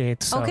crew and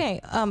shit. So.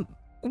 Okay,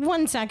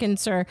 1 second,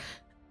 sir.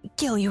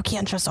 Gil, you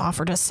can't just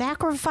offer to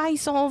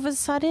sacrifice all of a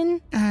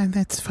sudden.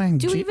 That's fine.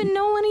 Do you even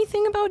know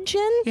anything about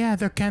Djinn? Yeah,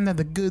 they're kind of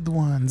the good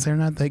ones. They're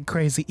not like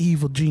crazy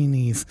evil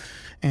genies.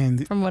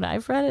 And From what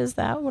I've read, is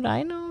that what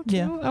I know too?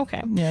 Yeah.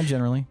 Okay. Yeah,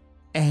 generally.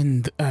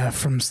 And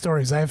from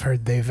stories I've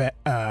heard, they've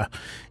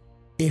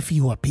if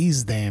you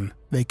appease them,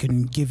 they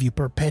can give you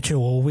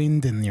perpetual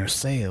wind in your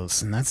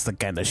sails, and that's the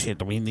kind of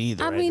shit we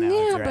need I right mean,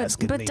 now. yeah,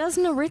 but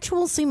doesn't a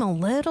ritual seem a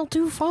little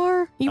too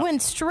far? You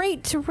went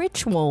straight to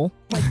ritual.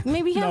 Like,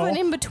 maybe have an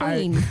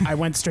in-between. I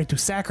went straight to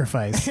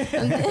sacrifice. I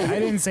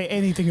didn't say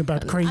anything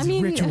about crazy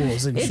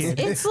rituals and shit.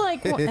 It's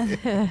like,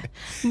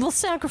 well,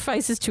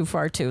 sacrifice is too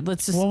far, too.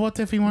 Let's just Well, what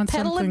if he wants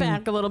pedal something? it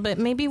back a little bit.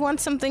 Maybe want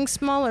something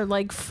smaller,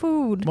 like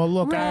food. Well,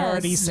 look, rest. I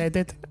already said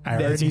it. I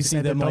As already you see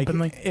said them it like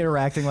openly.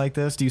 interacting like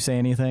this, do you say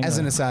anything? As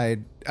an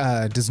aside,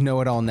 does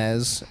Know-It-All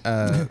Nez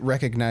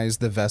recognize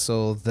the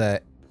vessel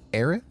that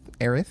Aerith?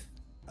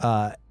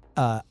 Athe.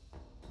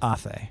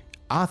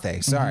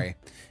 Athe, sorry.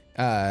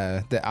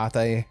 That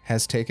Athe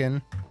has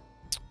taken?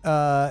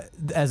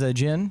 As a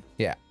djinn?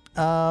 Yeah.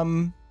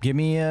 Give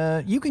me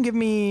you can give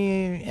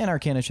me an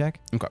Arcana check.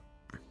 Okay.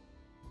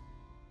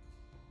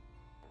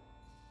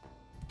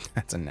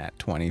 That's a nat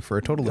 20 for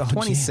a total of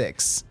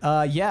 26.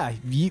 Yeah.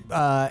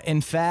 In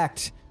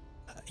fact,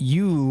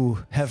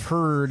 you have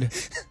heard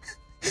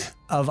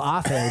of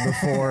Athe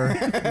before,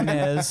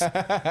 Nez.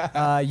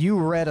 You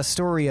read a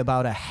story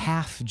about a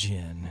half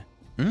djinn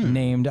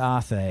named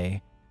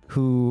Athe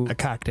who A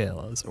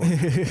cocktail is.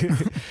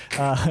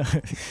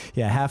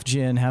 yeah, half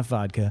gin, half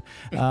vodka.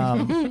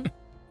 Named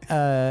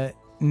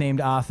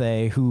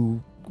Athe,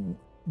 who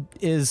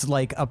is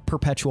like a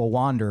perpetual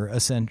wanderer,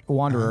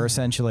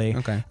 essentially.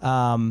 Okay.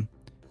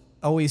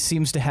 Always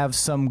seems to have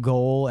some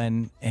goal,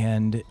 and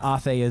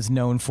Athe is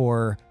known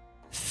for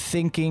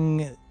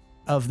thinking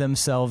of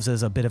themselves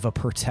as a bit of a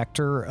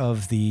protector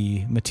of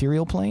the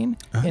material plane,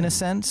 in a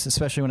sense,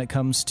 especially when it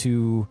comes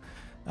to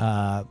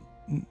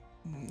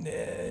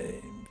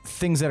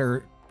things that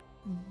are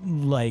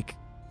like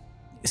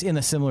in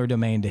a similar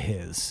domain to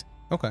his.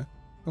 Okay.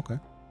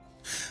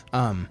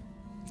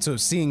 So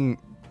seeing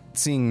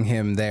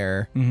him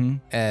there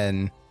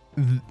and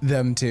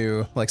them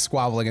two like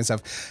squabbling and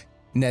stuff,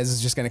 Nez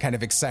is just going to kind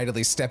of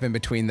excitedly step in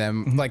between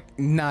them, like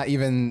not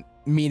even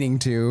meaning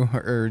to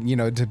or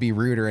to be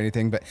rude or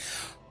anything, but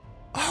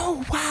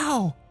oh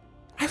wow,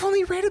 I've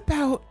only read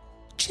about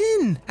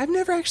Djinn. I've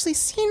never actually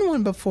seen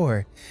one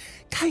before.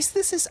 Guys,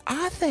 this is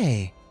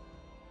Athe.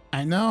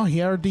 I know,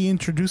 he already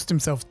introduced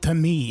himself to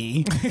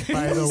me,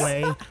 by the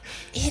way.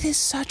 It is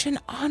such an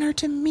honor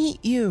to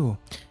meet you.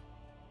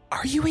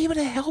 Are you able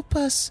to help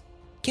us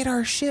get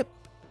our ship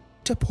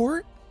to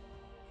port?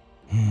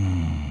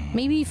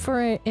 Maybe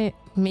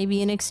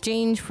maybe in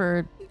exchange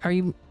for,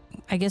 I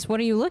guess,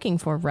 what are you looking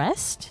for?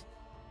 Rest?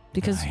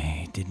 Because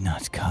I did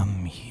not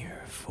come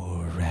here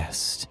for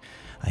rest.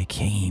 I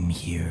came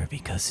here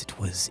because it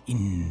was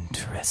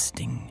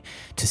interesting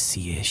to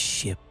see a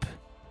ship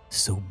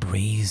so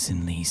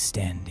brazenly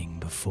standing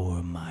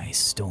before my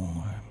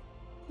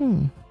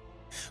storm.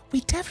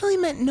 We definitely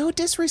meant no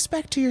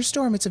disrespect to your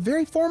storm. It's a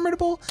very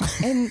formidable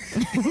and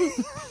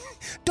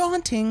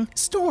daunting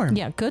storm.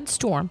 yeah, good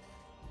storm.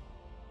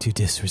 To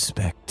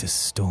disrespect a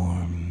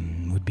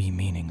storm would be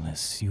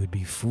meaningless. You would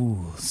be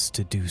fools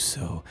to do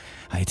so.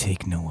 I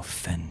take no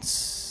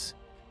offense.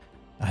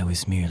 I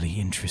was merely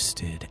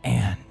interested,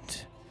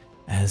 and,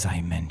 as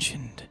I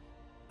mentioned,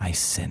 I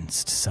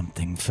sensed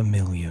something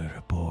familiar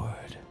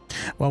aboard.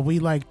 Well, we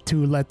like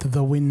to let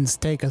the winds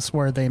take us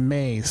where they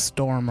may,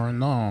 storm or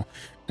no.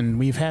 And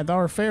we've had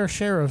our fair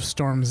share of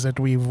storms that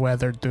we've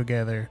weathered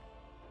together.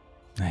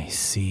 I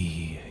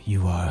see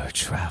you are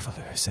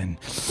travelers, and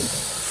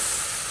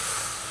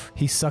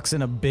He sucks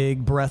in a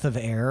big breath of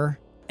air,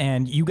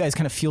 and you guys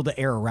kind of feel the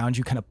air around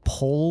you kind of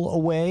pull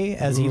away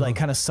as he like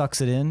kind of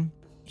sucks it in.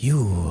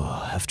 you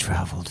have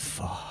traveled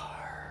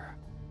far.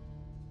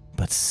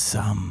 But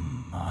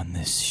some on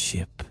this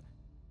ship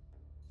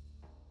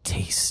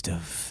taste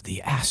of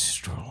the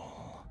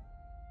astral.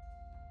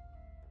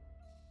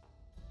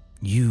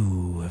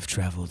 You have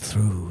traveled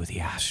through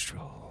the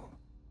astral,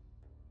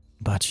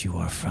 but you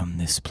are from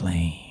this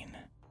plane.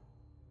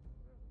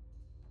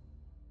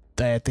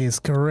 That is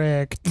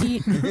correct.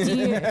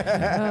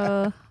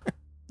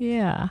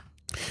 Yeah.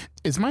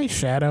 Is my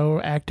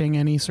shadow acting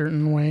any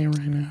certain way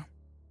right now?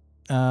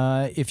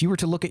 If you were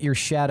to look at your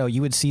shadow,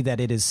 you would see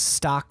that it is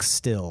stock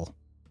still,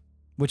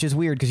 which is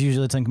weird because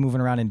usually it's like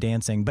moving around and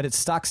dancing, but it's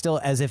stock still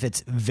as if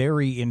it's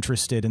very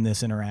interested in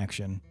this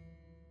interaction.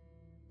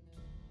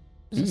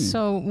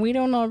 So we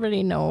don't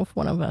already know if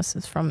one of us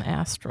is from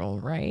Astral,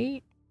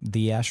 right?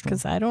 The astral.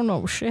 Because I don't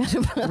know shit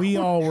about We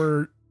all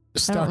were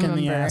stuck in the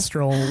remember.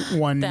 astral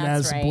when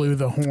That's Nez right. blew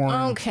the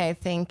horn. Okay,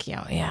 thank you.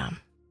 Yeah.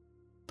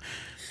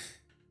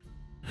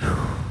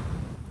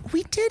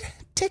 we did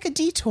take a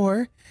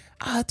detour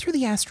through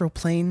the astral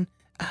plane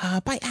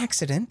by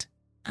accident.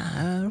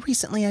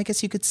 Recently, I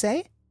guess you could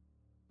say.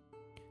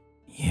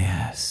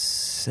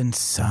 Yes, and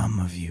some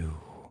of you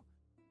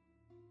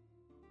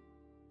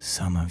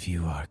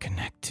are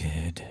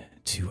connected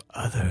to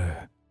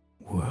other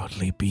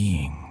worldly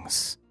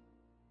beings.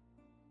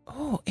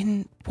 Oh,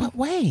 in what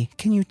way?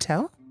 Can you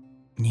tell?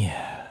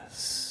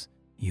 Yes,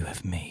 you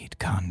have made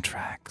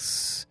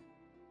contracts.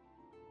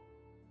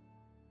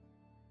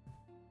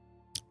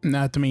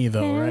 Not me,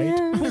 though,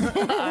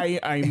 right?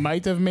 I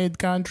might have made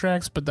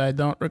contracts, but I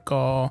don't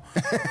recall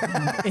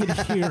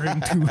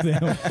adhering to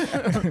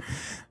them.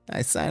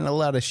 I sign a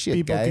lot of shit,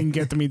 People guy. can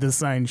get me to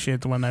sign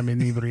shit when I'm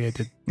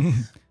inebriated.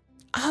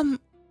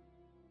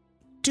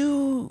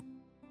 Do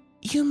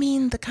you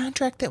mean the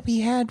contract that we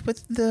had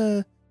with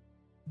the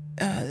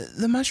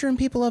mushroom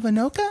people of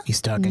Anoka?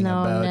 He's talking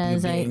about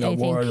Nez, you being a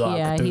warlock,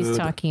 yeah, dude. he's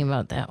talking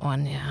about that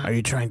one, yeah. Are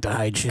you trying to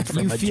hide shit from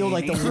You a feel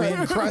genie? like the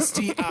wind,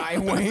 Crusty eye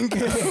wink.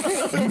 you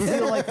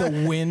feel like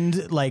the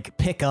wind like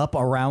pick up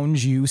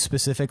around you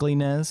specifically,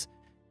 Nez.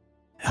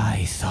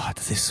 I thought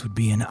this would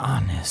be an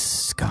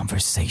honest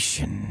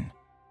conversation.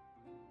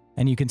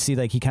 And you can see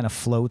like he kind of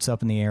floats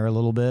up in the air a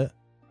little bit.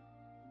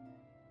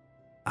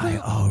 I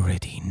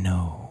already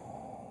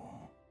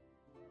know,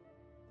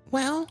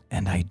 Well,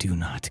 and I do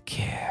not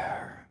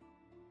care.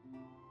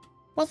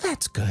 well,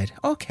 that's good.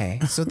 Okay,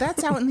 so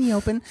that's out in the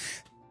open.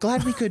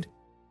 Glad we could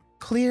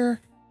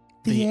clear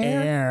the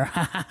air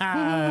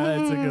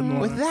That's a good one.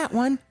 with that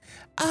one.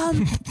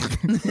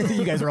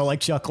 You guys are all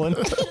like chuckling,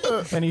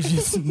 and he's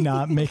just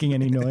not making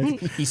any noise.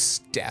 He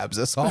stabs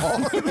us all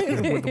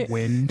with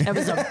wind. That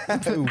was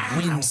a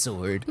wind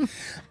sword.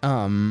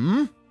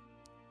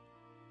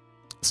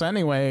 So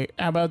anyway,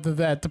 how about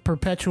the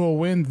perpetual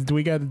wind? Do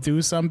we got to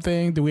do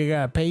something? Do we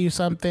got to pay you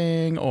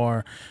something?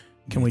 Or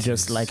can we It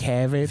just is like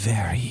have it?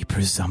 Very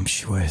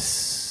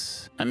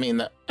presumptuous. I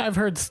mean, I've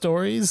heard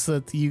stories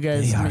that you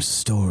guys... They are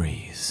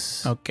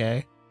stories.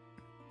 Okay.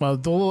 Well,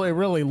 it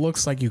really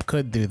looks like you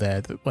could do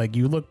that. Like,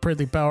 you look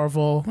pretty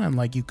powerful, and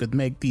like you could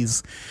make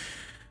these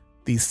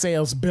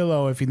sails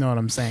billow, if you know what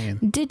I'm saying.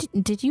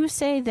 Did you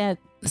say that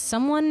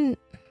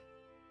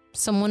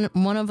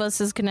one of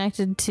us is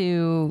connected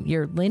to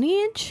your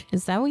lineage?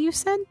 Is that what you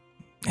said?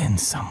 In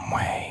some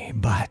way,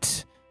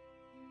 but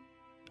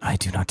I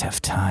do not have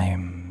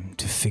time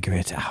to figure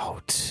it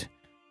out.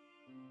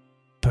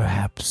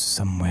 Perhaps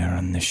somewhere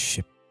on the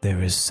ship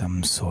there is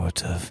some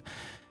sort of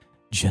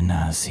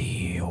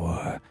Genasi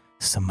or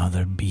some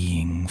other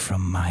being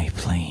from my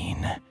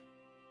plane.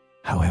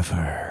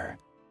 However,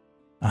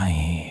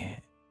 I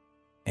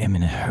am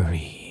in a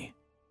hurry.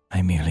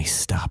 I merely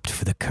stopped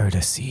for the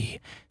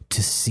courtesy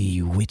to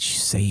see which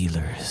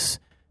sailors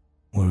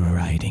were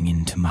riding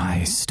into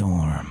my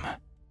storm.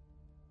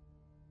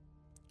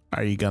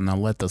 Are you gonna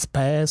let us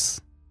pass?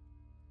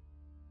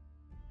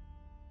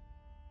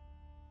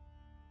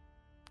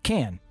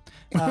 Can.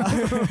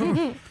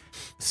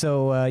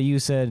 So you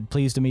said,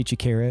 pleased to meet you,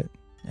 Carrot.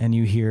 And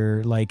you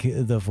hear like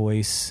the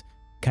voice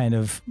kind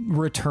of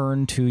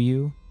return to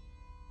you.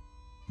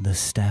 The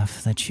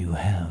staff that you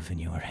have in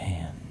your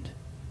hand,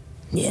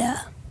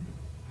 Yeah.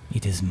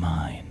 it is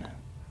mine.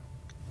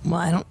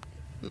 Well,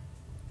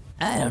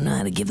 I don't know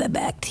how to give that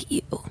back to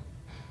you.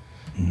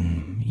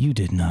 You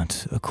did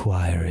not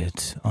acquire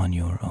it on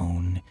your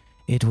own.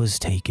 It was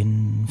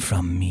taken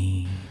from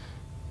me,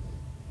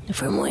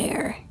 From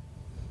where?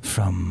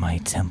 from my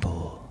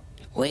temple,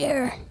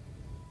 Where?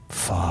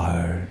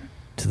 far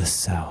to the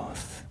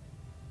south.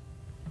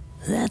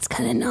 That's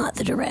kind of not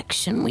the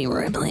direction we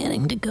were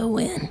planning to go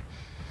in.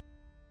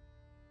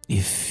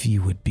 If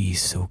you would be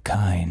so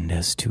kind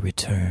as to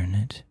return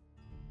it,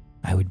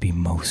 I would be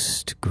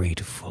most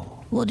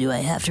grateful. Well, do I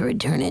have to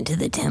return it to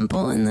the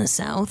temple in the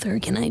south, or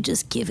can I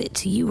just give it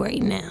to you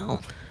right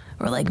now?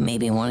 Or like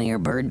maybe one of your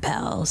bird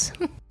pals?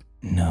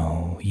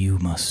 No, you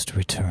must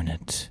return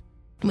it.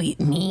 Wait,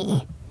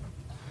 me?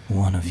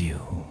 One of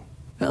you.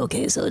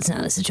 Okay, so it's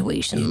not a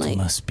situation It like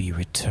must be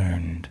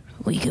returned.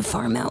 we could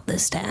farm out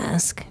this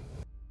task.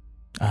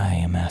 I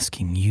am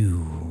asking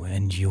you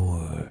and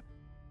your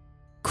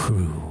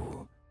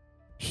crew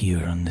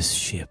here on this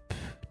ship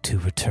to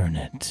return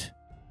it.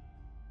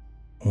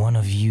 One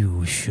of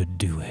you should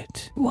do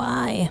it,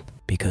 Why?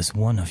 because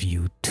one of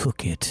you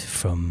took it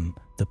from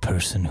the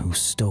person who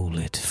stole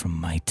it from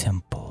my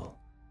temple.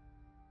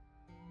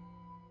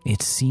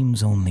 It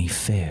seems only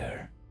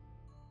fair.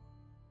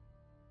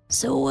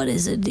 So what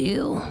does it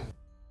do?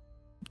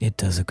 It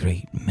does a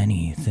great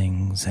many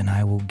things, and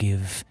I will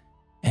give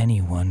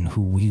anyone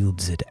who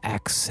wields it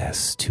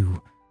access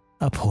to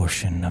a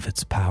portion of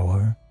its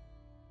power.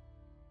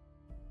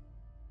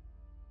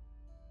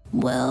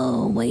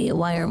 Well, wait,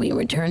 why are we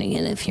returning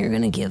it if you're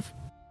gonna give...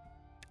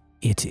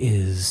 It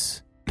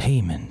is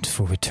payment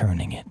for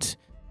returning it.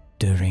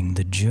 During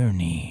the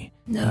journey,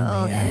 you may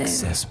Okay.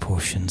 access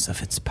portions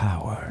of its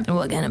power.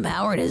 What kind of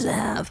power does it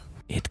have?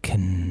 It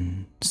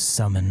can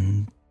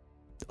summon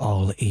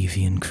all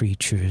avian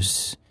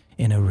creatures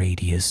in a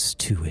radius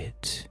to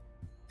it.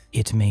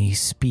 It may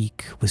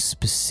speak with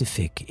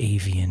specific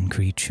avian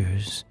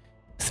creatures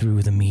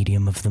through the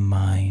medium of the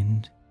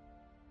mind.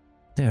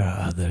 There are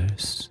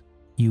others.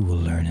 You will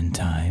learn in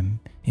time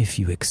if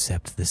you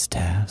accept this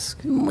task.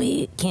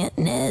 Wait, can't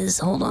Nez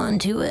hold on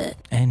to it?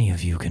 Any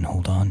of you can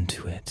hold on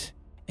to it.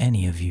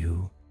 Any of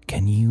you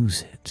can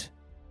use it.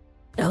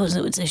 Oh,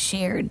 so it's a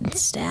shared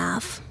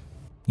staff.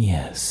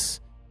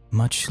 Yes,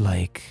 much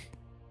like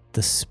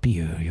the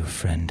spear your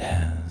friend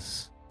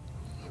has.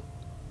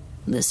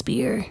 The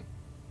spear?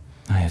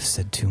 I have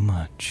said too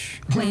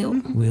much. Wait,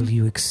 Will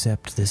you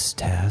accept this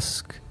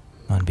task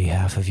on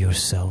behalf of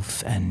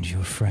yourself and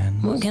your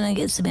friends? well, can I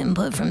get some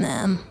input from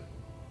them?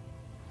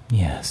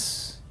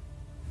 Yes.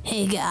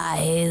 Hey,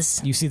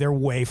 guys. You see they're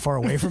way far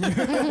away from you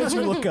as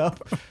you look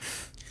up.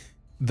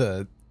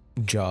 The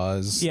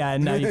jaws. Yeah,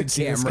 and now you can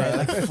see this guy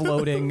like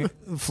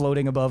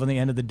floating above on the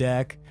end of the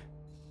deck.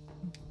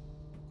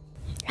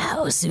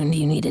 How soon do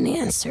you need an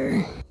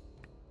answer?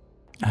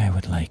 I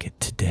would like it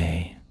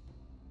today.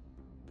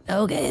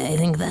 Okay, I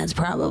think that's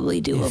probably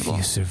If doable.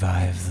 you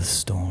survive the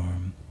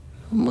storm,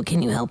 Well,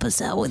 can you help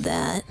us out with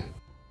that?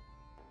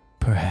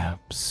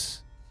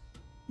 perhaps.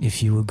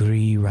 If you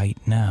agree right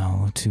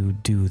now to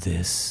do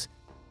this,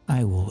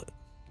 I will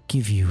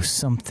give you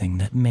something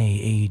that may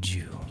aid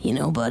you. You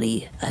know,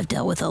 buddy, I've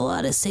dealt with a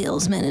lot of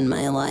salesmen in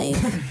my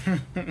life.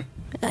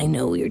 I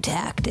know your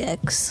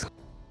tactics.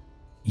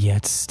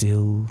 Yet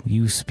still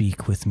you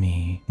speak with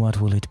me.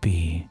 What will it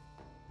be?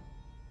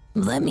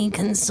 Let me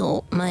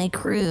consult my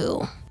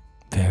crew.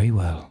 Very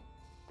well.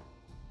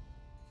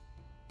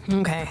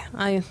 Okay,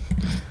 I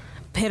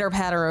pitter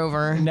patter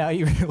over. Now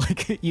you're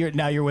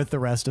with the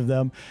rest of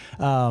them.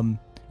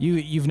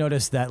 You've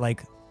noticed that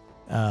like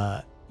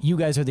you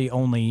guys are the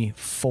only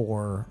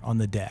 4 on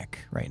the deck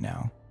right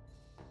now.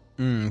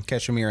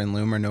 Kashmir and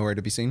Loom are nowhere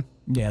to be seen.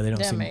 Yeah, they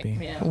don't seem to be.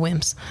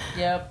 Wimps.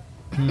 Yep.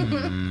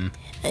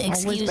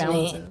 Excuse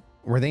me.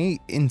 Were they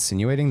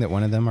insinuating that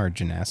one of them are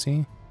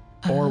Genasi?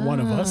 Or one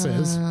of us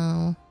is.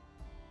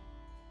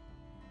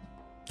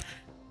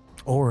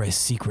 Or a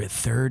secret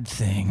third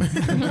thing.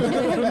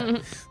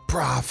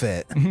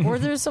 Profit. Or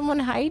there's someone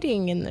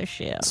hiding in the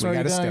ship. So Are we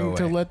you gotta stow going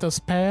to away. let us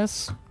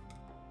pass?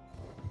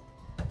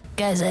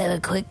 Guys, I have a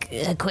quick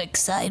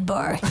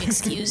sidebar.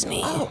 Excuse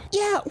me. Oh,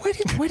 yeah.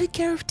 What did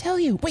Gareth tell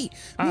you? Wait,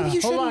 maybe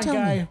you Hold on, shouldn't tell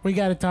guy. me. We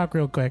got to talk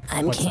real quick.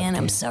 I'm What's up, Can.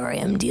 I'm Can? sorry.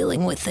 I'm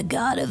dealing with the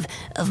god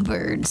of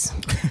birds.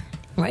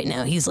 Right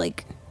now, he's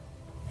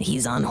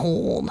on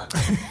hold.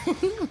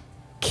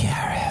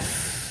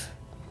 Karif.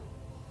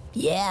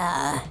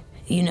 Yeah,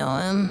 you know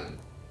him?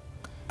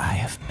 I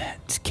have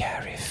met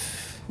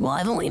Karif. Well,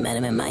 I've only met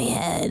him in my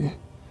head.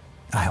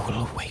 I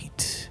will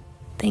wait.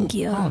 Thank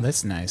you. Oh,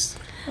 that's nice.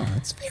 Oh,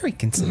 that's very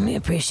considerate. We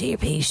appreciate your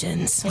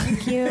patience.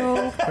 Thank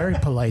you. Very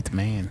polite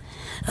man.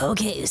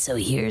 Okay, so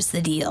here's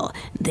the deal.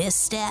 This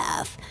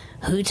staff,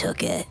 who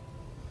took it?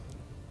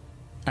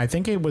 I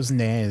think it was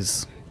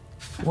Nez.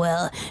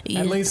 Well,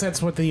 At least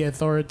that's what the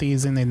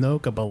authorities in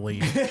Inoka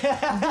believe.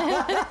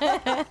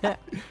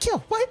 Kill,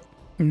 what?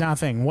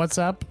 Nothing. What's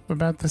up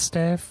about the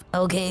staff?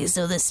 okay,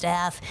 so the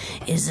staff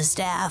is the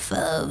staff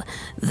of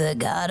the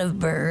god of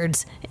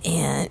birds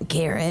and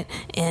Garrett,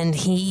 and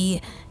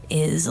he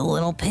is a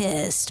little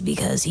pissed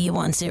because he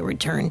wants it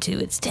returned to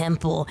its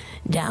temple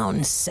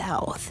down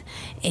south.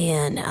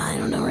 And I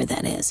don't know where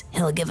that is.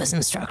 He'll give us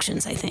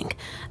instructions, I think.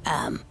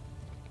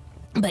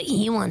 But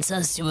he wants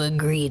us to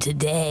agree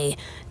today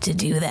to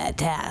do that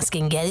task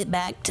and get it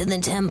back to the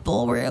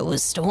temple where it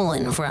was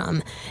stolen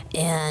from.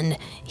 And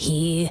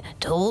he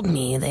told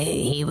me that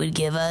he would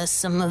give us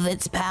some of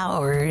its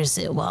powers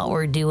while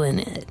we're doing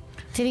it.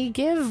 Did he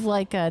give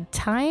like a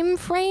time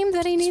frame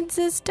that he needs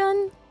this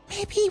done?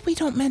 Maybe we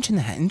don't mention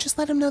that and just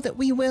let him know that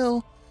we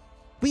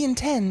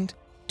intend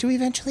to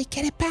eventually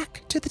get it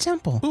back to the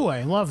temple. Ooh,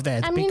 I love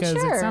that I mean, because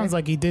sure. it sounds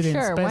like he didn't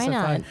Sure, why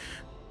specify. not?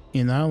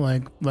 You know,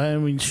 like, I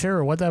mean,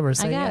 sure, whatever.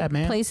 Say, I got yeah,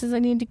 man. places I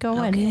need to go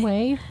Okay.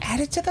 anyway. Add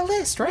it to the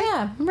list, right?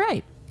 Yeah,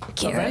 right.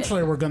 Garrett.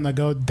 Eventually, we're going to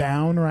go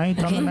down, right,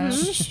 on the map?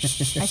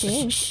 I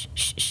think.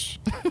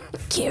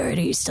 Garrett,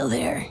 are you still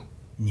there?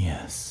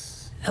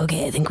 Yes.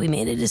 Okay, I think we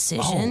made a Oh,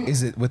 decision.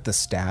 is it with the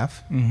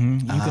staff? Mm-hmm.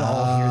 You can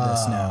all hear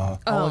this now.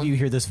 All of you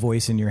hear this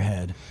voice in your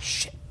head.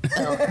 Shit.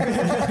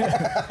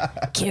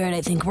 Garrett,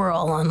 I think we're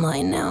all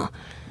online now.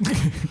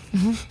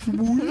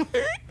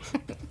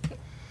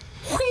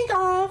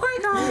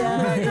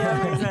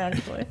 Yeah,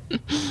 exactly.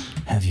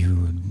 Have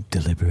you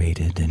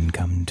deliberated and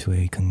come to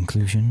a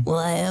conclusion? Well,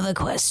 I have a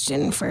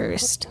question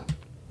first.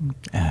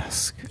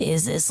 Ask.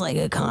 Is this like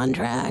a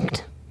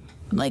contract?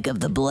 Like of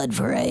the blood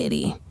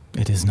variety?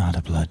 It is not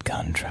a blood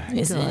contract.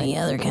 Is it any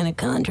other kind of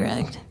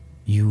contract?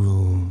 You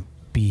will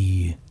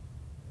be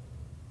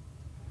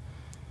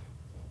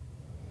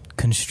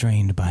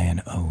constrained by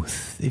an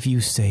oath. If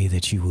you say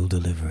that you will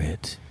deliver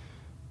it,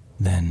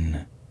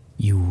 then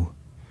you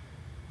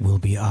will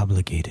be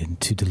obligated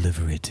to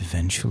deliver it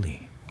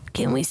eventually.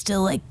 Can we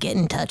still like get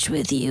in touch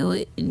with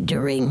you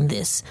during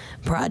this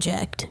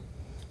project?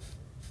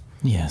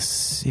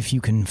 Yes, if you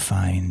can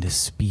find a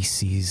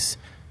species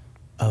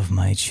of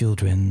my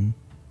children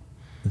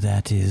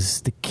that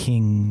is the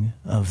king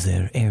of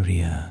their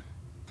area,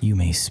 you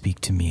may speak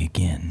to me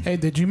again. Hey,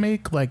 did you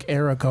make like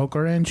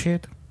Aarakocra and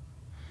shit?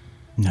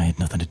 I had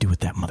nothing to do with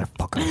that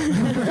motherfucker.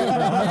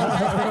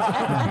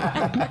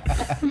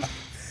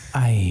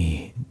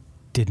 I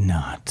did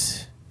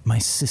not. My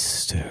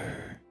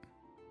sister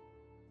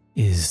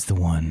is the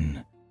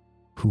one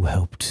who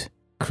helped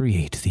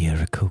create the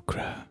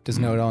Aarakocra. Does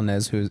Know-It-All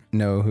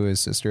know who his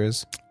sister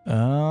is?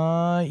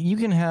 You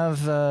can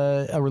have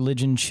a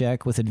religion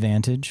check with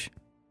advantage.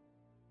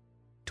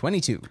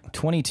 22.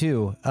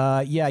 22.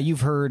 Yeah,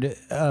 you've heard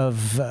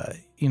of,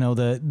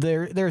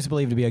 there's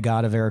believed to be a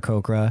god of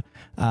Aarakocra.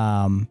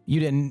 You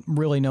didn't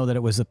really know that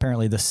it was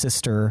apparently the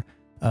sister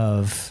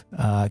of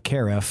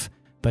Karif,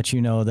 but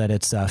you know that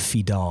it's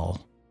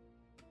Fidal.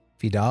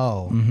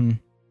 Fidal. Mm-hmm.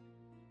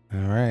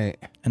 All right.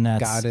 And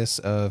that's Goddess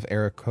of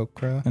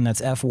Aarakocra. And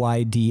that's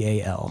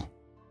Fydal.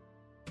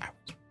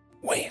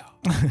 Way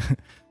off.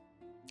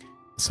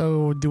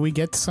 So, do we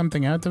get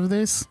something out of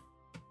this?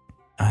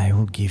 I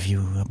will give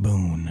you a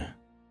boon.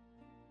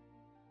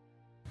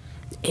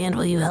 And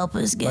will you help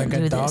us get Like a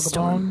through dog this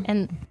storm?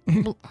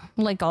 And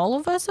like all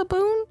of us a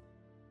boon?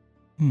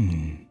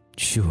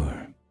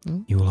 Sure.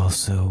 You will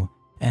also,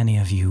 any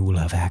of you will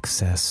have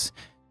access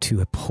to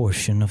a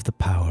portion of the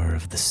power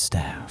of the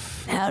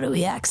staff. How do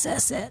we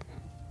access it?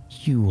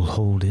 You will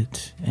hold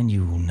it, and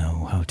you will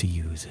know how to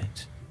use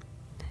it.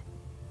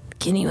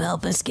 Can you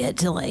help us get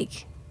to,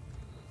 like,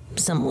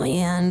 some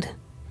land?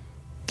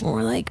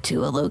 Or, like,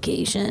 to a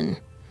location?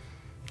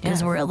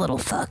 Because we're a little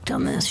fucked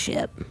on this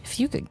ship. If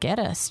you could get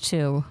us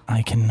to.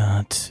 I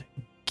cannot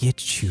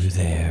get you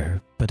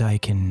there, but I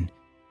can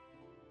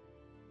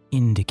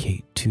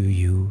indicate to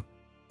you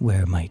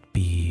where might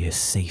be a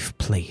safe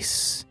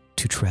place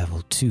to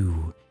travel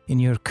to in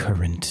your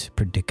current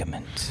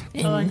predicament.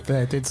 I like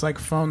that. It's like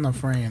phone a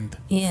friend.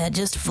 Yeah,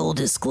 just full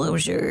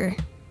disclosure.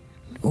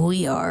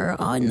 We are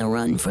on the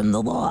run from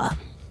the law.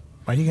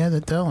 Why do you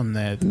gotta tell him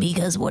that?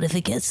 Because what if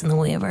it gets in the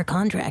way of our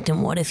contract?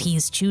 And what if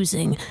he's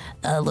choosing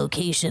a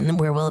location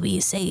where we'll be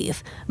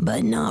safe,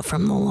 but not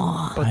from the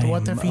law? But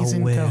what if he's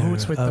in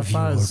cahoots with the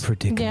fuzz?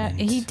 Yeah,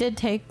 he did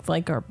take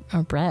like our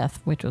breath,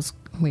 which was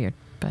weird,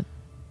 but.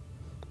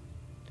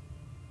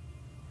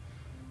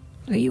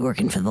 Are you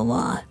working for the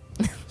law?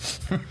 You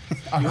have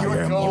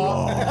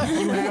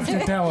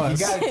to tell us.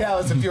 You gotta tell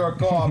us if you're a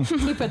cop.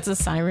 He puts a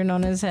siren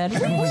on his head.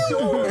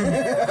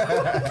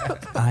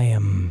 I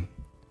am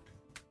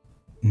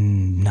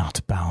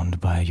not bound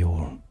by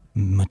your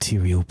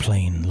material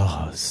plane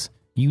laws.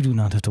 You do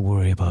not have to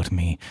worry about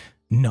me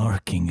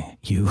narking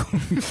you,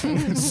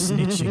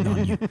 snitching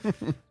on you.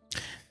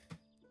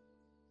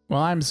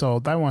 Well, I'm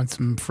sold. I want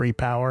some free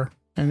power.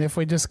 And if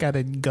we just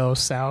gotta go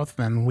south,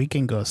 then we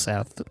can go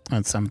south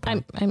at some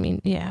point. I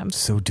mean, yeah.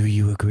 So do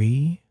you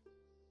agree?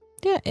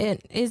 Yeah,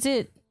 is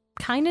it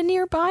kind of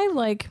nearby,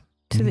 like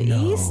to the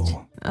east?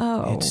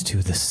 Oh. It's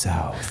to the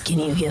south. Can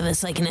you give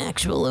us like an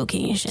actual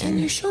location? Can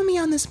you show me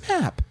on this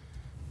map?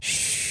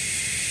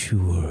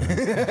 Sure.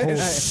 Oh,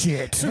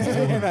 shit.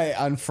 And I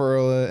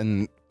unfurl it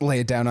and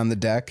lay it down on the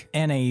deck.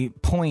 And a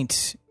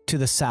point to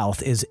the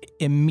south is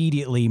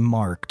immediately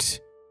marked.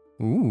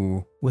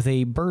 Ooh. With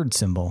a bird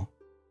symbol.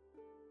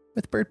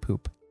 With bird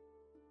poop.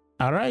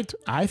 All right,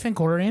 I think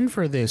we're in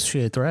for this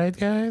shit, right,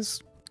 guys?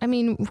 I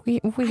mean,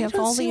 we have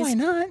all these. Why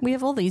not? We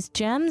have all these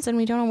gems, and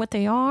we don't know what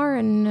they are.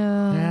 And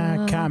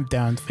Calm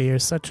down, Fear.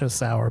 Such a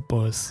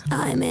sourpuss.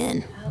 I'm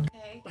in.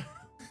 Okay.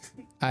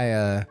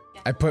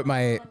 I put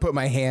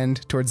my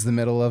hand towards the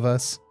middle of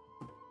us.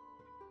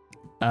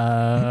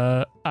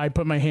 I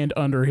put my hand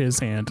under his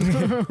hand.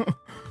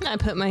 I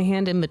put my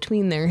hand in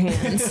between their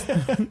hands.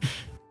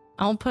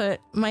 I'll put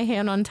my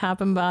hand on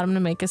top and bottom to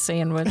make a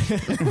sandwich.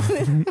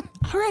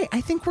 All right, I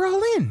think we're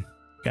all in.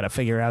 Gotta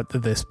figure out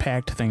this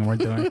pact thing we're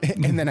doing.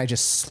 And then I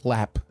just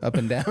slap up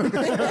and down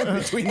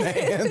between the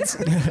hands.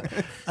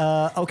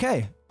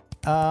 Okay.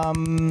 I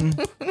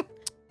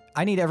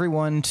need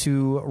everyone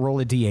to roll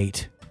a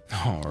d8.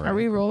 All right. Are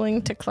we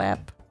rolling to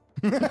clap?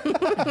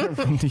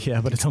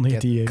 Yeah, but it's only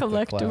a d8.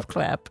 Collective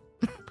clap.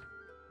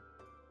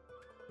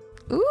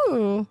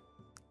 Ooh.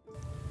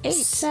 8.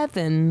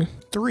 7.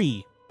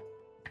 3.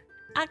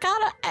 I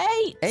got an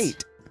 8.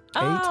 8.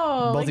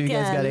 Oh, Both of you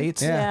guys got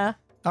 8s? Yeah.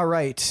 All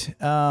right.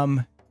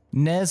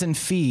 Nez and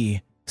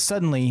Fee,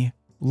 suddenly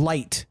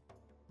light,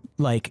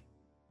 like,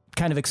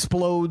 kind of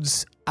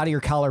explodes out of your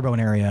collarbone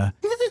area.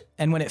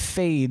 And when it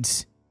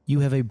fades,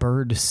 you have a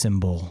bird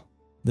symbol.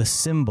 The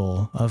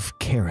symbol of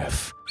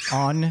Karif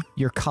on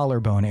your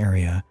collarbone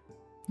area.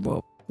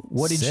 Whoa.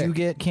 What did Sick. you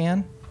get,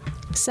 Can?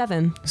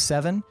 7.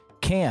 7?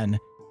 Can,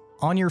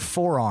 on your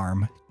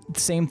forearm,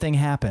 same thing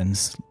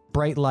happens.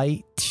 Bright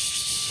light,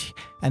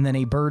 and then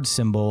a bird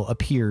symbol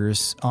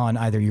appears on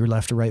either your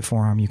left or right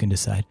forearm. You can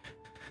decide.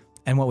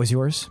 And what was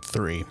yours?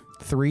 3.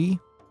 3.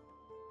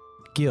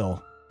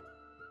 Gil,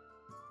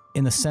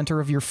 in the center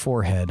of your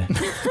forehead, a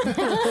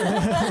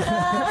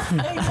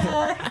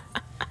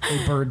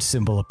bird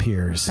symbol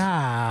appears.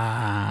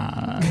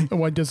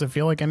 What, does it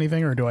feel like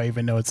anything, or do I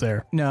even know it's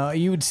there? No,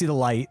 you would see the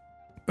light.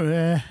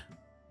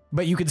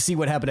 But you can see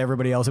what happened to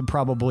everybody else and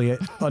probably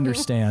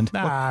understand.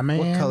 Ah, man.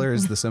 What color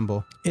is the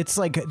symbol? It's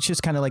like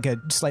just kind of like a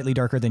slightly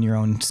darker than your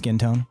own skin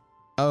tone.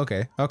 Oh,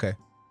 okay. Okay.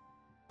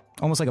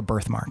 Almost like a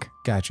birthmark.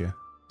 Gotcha.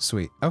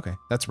 Sweet. Okay.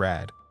 That's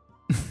rad.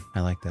 I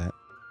like that.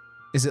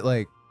 Is it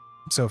like,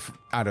 so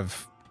out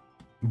of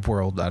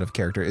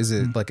character, is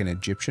it like an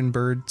Egyptian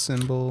bird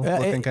symbol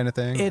looking kind of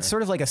thing? It's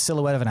sort of like a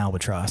silhouette of an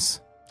albatross.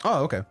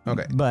 Oh, okay.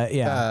 Okay. But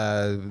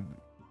yeah.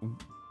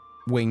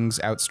 Wings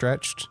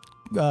outstretched.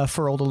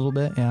 Furled a little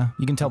bit, yeah.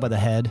 You can tell by the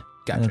head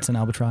that it's an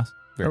albatross.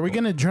 Are we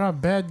going to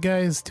drop bad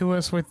guys to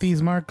us with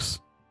these marks?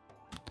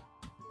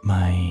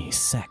 My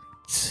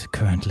sect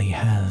currently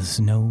has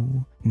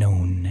no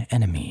known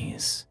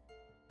enemies.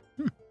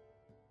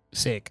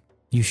 Sick.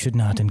 You should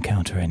not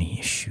encounter any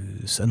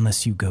issues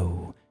unless you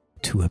go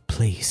to a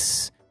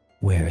place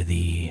where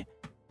the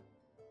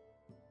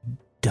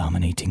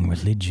dominating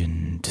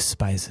religion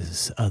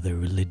despises other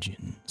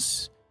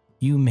religions.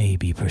 You may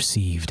be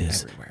perceived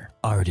as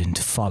ardent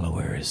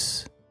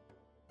followers.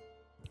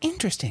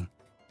 Interesting.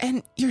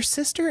 And your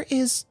sister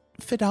is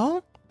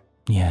Fidal?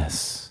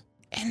 Yes.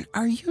 And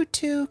are you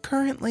two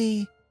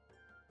currently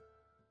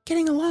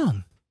getting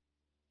along?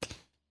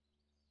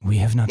 We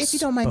have not If you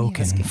don't mind me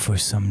spoken asking. for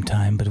some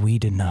time, but we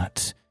did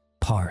not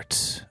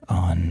part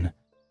on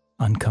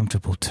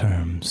uncomfortable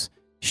terms.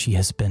 She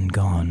has been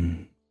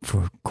gone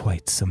for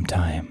quite some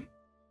time.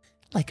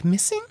 Like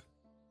missing?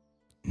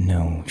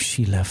 No,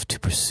 she left to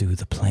pursue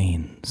the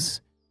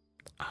plains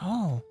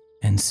Oh,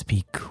 and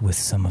speak with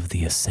some of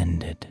the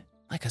Ascended.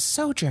 like a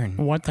sojourn.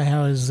 What the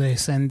hell is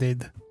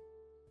Ascended?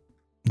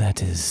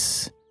 That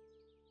is...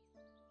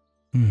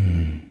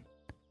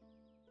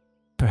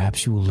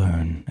 Perhaps you will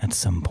learn at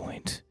some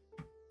point.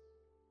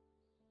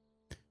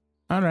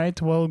 All right,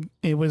 well,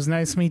 it was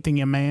nice meeting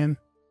you, man.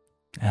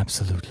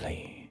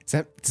 Absolutely.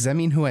 Does that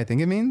mean who I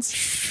think it means?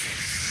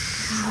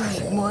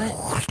 Wait,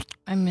 what?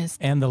 I missed.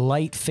 And the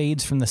light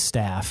fades from the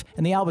staff,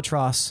 and the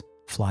albatross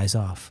flies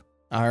off.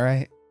 All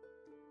right.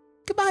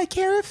 Goodbye,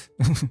 Karif.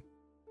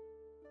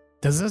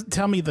 Does this,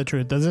 tell me the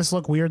truth, does this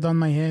look weird on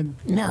my head?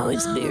 No,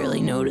 it's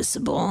barely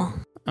noticeable.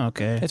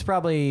 Okay. It's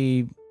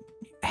probably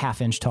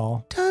half-inch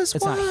tall. Does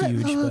It's what not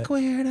huge, look but-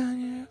 weird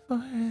on your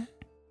forehead?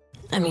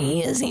 I mean,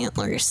 he has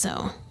antlers,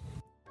 so.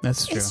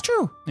 That's true. It's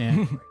true.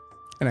 Yeah.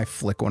 And I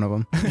flick one of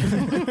them.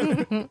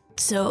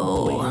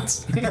 So,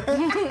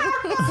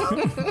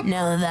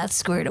 now that that's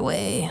squared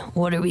away,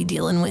 what are we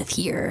dealing with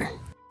here?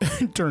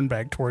 Turn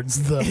back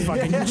towards the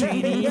fucking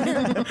genie.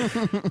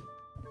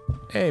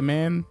 Hey,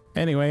 man.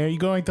 Anyway, are you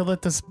going to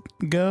let this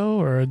go,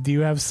 or do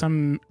you have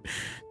some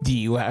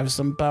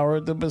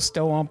power to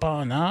bestow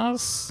upon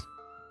us?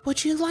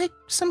 Would you like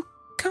some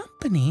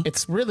company?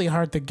 It's really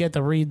hard to get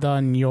a read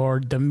on your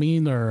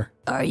demeanor.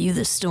 Are you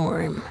the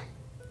storm?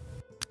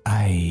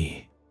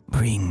 I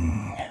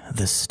bring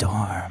the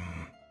storm.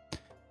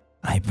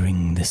 I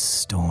bring this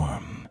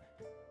storm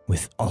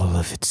with all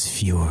of its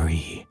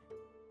fury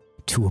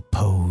to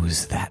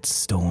oppose that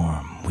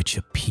storm which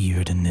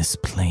appeared in this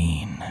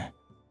plane.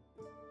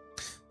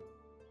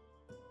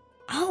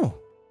 Oh.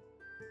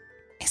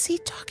 Is he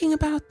talking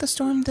about the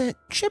storm that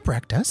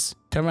shipwrecked us?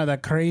 Talking about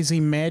that crazy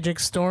magic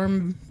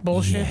storm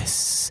bullshit?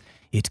 Yes,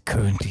 it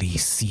currently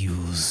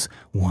seals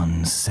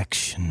one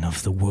section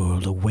of the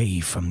world away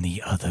from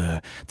the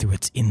other through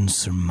its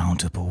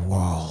insurmountable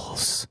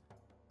walls.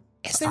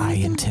 Is there I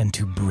anything- intend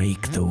to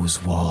break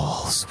those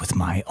walls with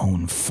my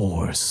own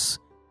force.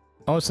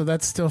 Oh, so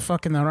that's still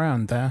fucking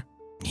around, huh?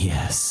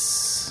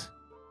 Yes.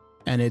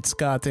 And it's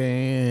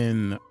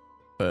gotten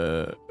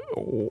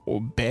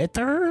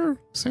better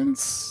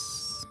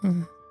since,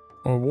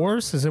 or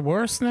worse? Is it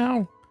worse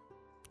now?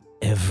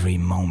 Every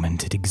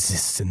moment it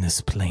exists in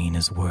this plane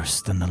is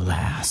worse than the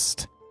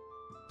last.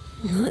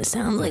 Well, it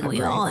sounds like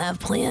we all have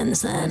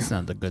plans then. That's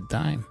not a good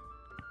time.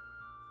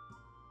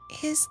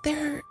 Is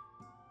there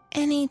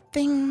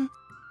anything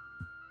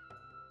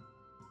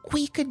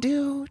we could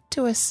do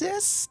to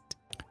assist?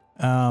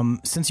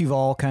 Since you've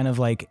all kind of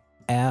like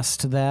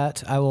asked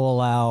that, I will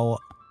allow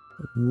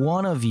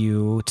one of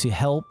you to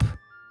help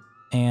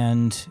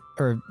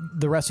or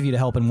the rest of you to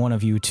help and one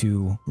of you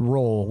to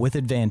roll with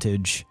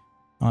advantage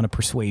on a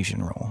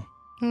persuasion roll.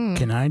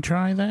 Can I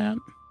try that?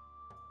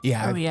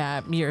 Yeah. Oh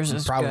yeah, yours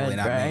is Probably good,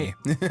 not right?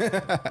 me.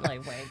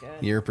 Like way good.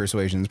 Your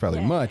persuasion is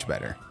probably much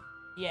better.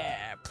 Yeah,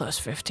 plus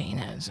 15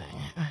 is.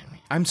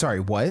 I'm sorry,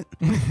 what?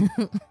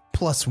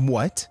 Plus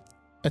what?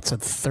 That's a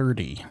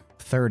 30.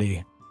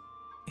 30.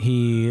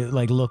 He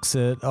like looks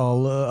at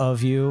all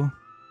of you.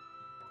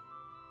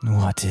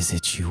 What is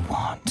it you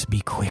want? Be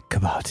quick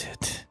about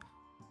it.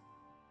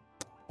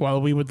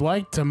 Well, we would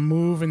like to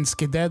move and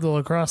skedaddle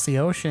across the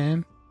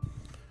ocean.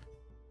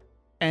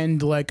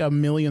 And like a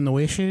million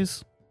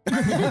wishes.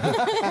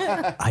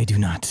 I do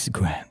not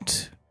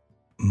grant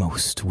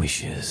most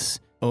wishes.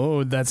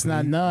 Oh, that's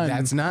not none.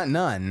 That's not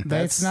none.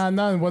 That's not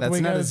none. What do that's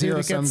we not gotta a do to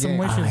get zero-sum some game.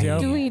 wishes,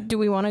 yo? Do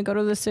we want to go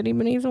to the city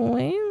beneath the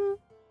wave?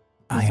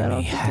 I that am a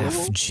off the half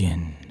table?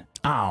 djinn.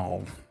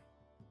 Ow.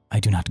 I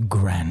do not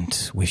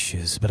grant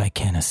wishes, but I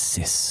can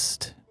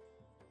assist.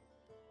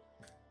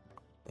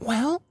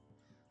 Well,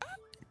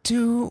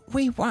 Do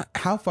we want?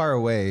 How far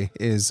away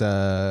is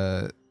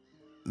the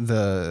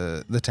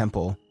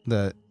temple,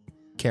 the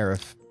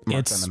Carif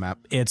marked on the map?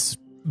 It's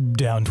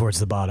down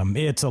towards the bottom.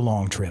 It's a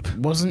long trip.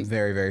 Wasn't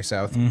Very, very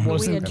south.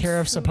 wasn't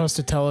Karif supposed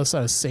to tell us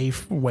a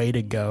safe way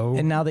to go?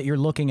 And now that you're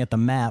looking at the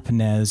map,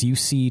 Nez, you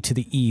see to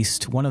the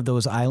east, one of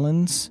those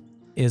islands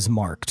is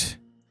marked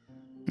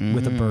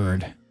with a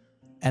bird.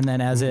 And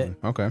then as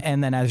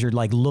you're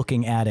like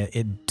looking at it,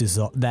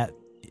 that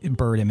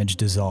bird image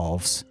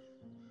dissolves.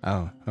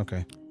 Oh,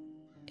 okay.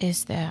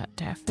 Is that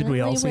definitely Did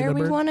we all see where the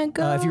we bird? want to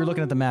go? If you were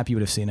looking at the map, you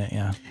would have seen it,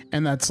 yeah.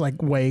 And that's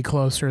like way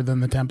closer than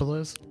the temple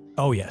is?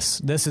 Oh,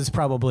 yes. This is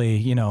probably,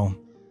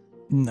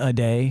 a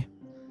day,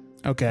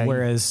 Okay.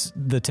 whereas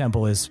the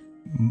temple is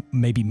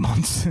maybe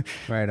months.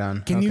 Right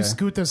on. Can you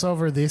scoot us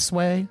over this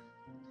way?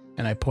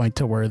 And I point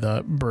to where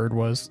the bird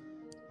was.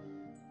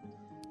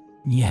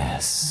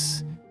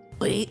 Yes.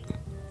 Wait.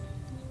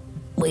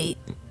 I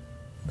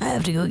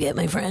have to go get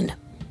my friend.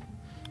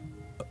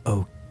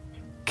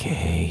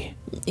 Okay.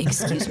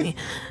 Excuse me.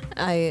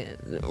 I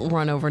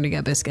run over to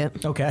get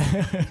Biscuit.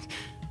 Okay.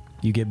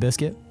 You get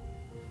Biscuit?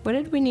 What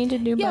did we need to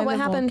do? Yeah, by what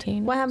the happened?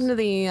 volcanoes? What happened to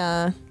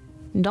the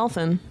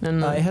dolphin?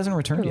 And It hasn't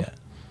returned yet.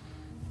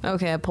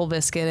 okay, I pull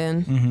Biscuit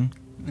in.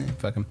 Mm-hmm.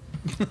 Fuck him.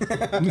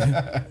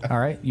 All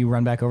right, you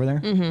run back over there?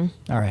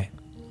 Mm-hmm. All right.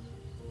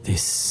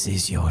 This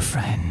is your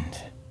friend.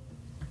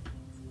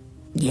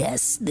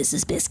 Yes, this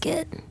is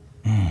Biscuit.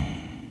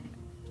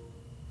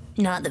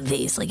 Not the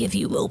vase, like if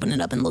you open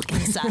it up and look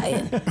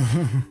inside.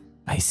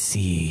 I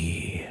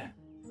see.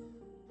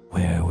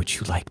 Where would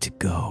you like to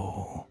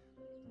go?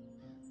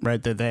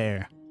 Right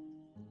there.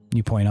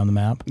 You point on the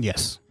map?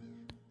 Yes.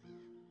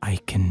 I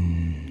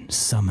can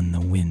summon the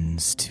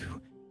winds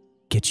to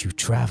get you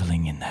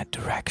traveling in that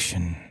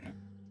direction.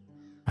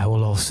 I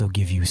will also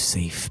give you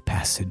safe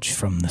passage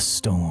from the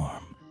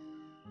storm.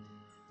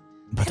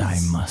 But I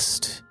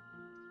must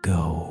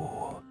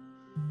go.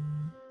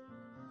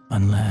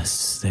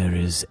 Unless there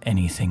is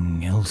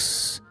anything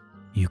else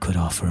you could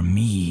offer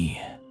me.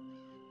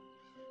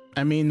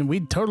 I mean,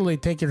 we'd totally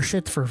take your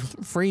shit for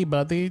free,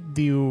 buddy.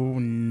 Do you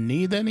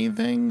need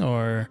anything,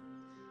 or...?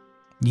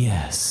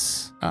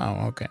 Yes.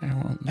 Oh, okay.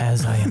 Well,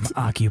 As I am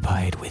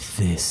occupied with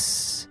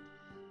this,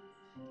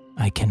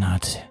 I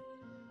cannot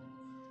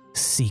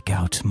seek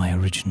out my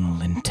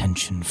original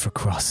intention for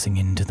crossing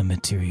into the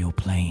material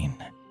plane.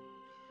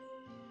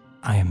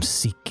 I am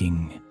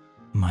seeking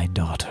my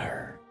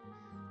daughter.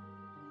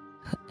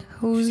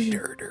 Who's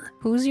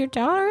your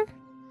daughter?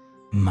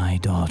 My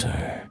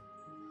daughter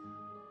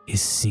is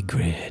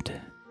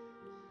Sigrid.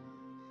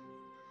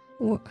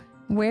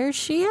 Where's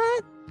she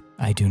at?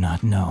 I do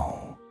not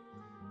know.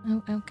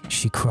 Oh, okay.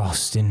 She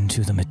crossed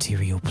into the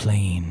material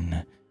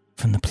plane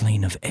from the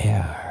plane of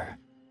air.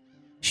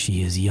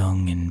 She is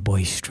young and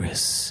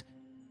boisterous,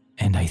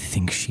 and I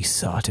think she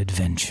sought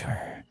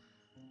adventure.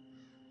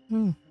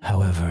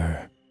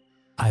 However,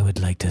 I would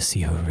like to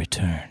see her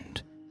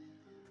returned.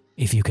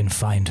 If you can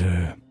find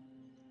her,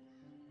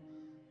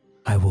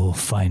 I will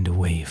find a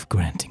way of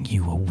granting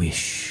you a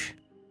wish.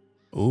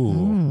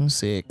 Ooh,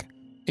 sick.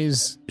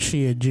 Is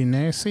she a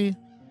genasi?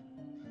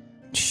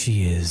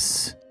 She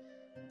is...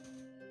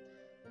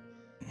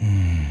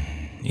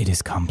 it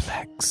is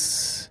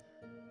complex.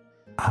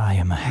 I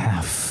am a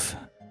half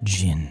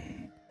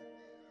Djinn.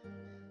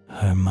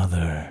 Her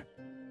mother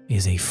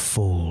is a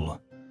full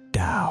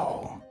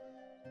Dao.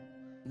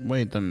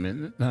 Wait a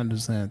minute. How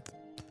does that...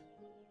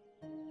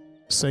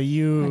 So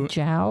A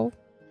Jow?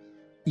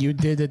 you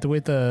did it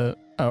with an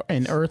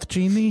earth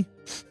genie?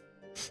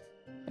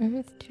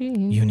 Earth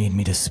Gene. You need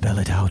me to spell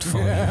it out for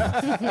you.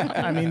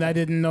 I mean, I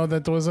didn't know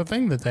that was a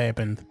thing that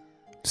happened.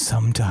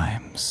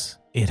 Sometimes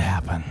it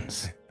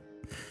happens.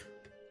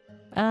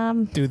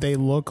 Do they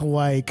look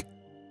like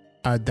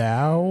a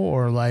Dao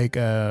or like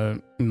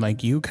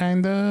you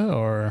kinda,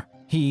 or?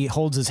 He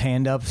holds his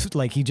hand up,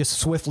 like he just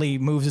swiftly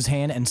moves his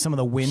hand, and some of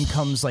the wind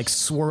comes like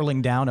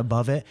swirling down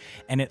above it,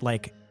 and it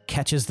like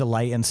catches the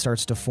light and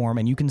starts to form,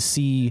 and you can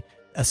see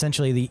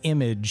essentially the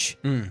image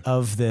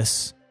of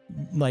this.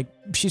 Like,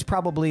 she's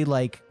probably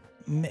like,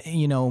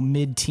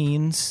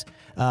 mid-teens.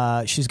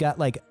 She's got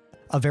like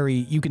a very,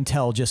 you can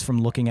tell just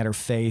from looking at her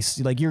face,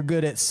 like you're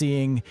good at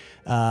seeing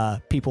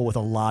people with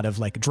a lot of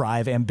like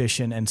drive,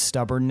 ambition, and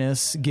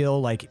stubbornness,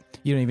 Gil. Like,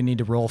 you don't even need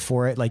to roll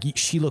for it. Like,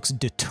 she looks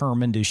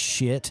determined as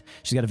shit.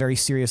 She's got a very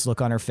serious look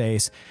on her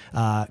face,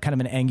 kind of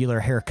an angular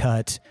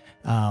haircut.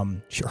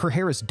 Her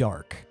hair is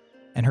dark,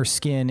 and her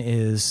skin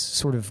is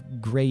sort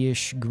of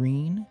grayish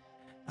green,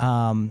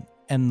 and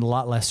a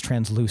lot less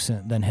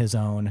translucent than his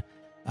own.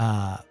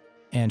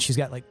 And she's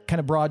got like kind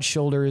of broad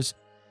shoulders.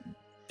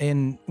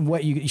 And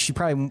she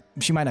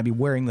might not be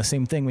wearing the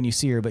same thing when you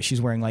see her, but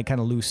she's wearing like kind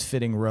of loose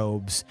fitting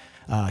robes.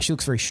 She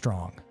looks very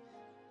strong.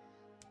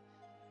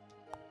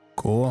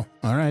 Cool.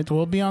 All right,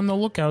 we'll be on the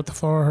lookout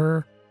for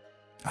her.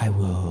 I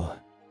will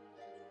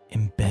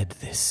embed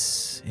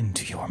this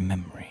into your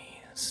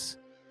memories.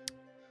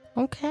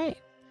 Okay.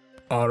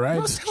 All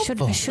right. Should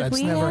That's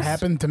we never ask?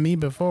 happened to me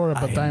before,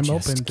 but I'm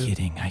just open to.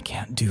 kidding. I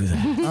can't do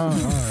that. Oh, all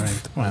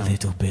right. A Well,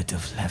 little bit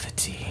of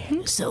levity.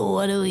 So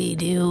what do we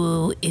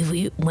do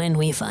when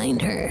we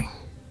find her?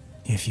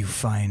 If you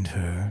find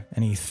her,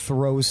 and he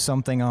throws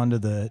something onto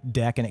the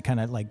deck and it kind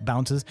of like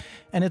bounces,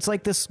 and it's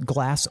like this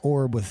glass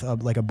orb with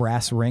like a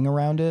brass ring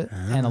around it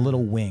and a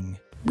little wing.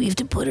 We have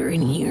to put her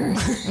in here.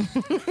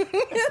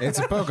 It's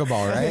a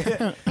Pokeball,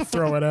 right?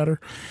 throw it at her.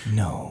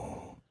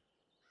 No.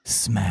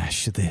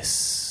 Smash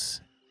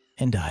this,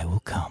 and I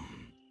will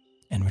come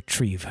and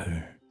retrieve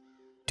her.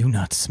 Do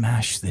not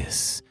smash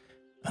this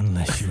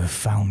unless you have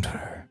found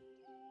her.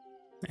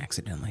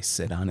 Accidentally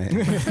sit on it.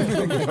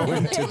 Go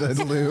into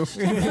the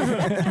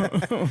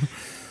loo.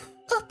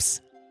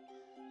 Oops.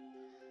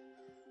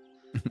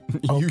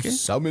 You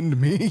summoned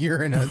me?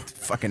 You're in a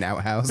fucking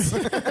outhouse.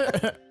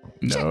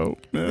 No.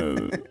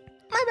 My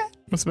bad.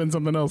 Must have been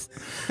something else.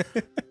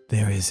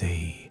 There is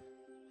a...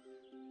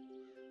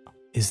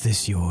 Is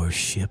this your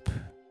ship,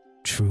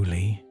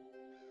 truly?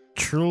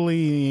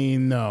 Truly,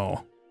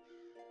 no.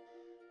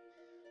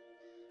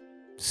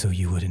 So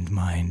you wouldn't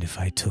mind if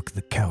I took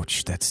the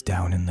couch that's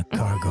down in the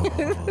cargo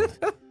hold?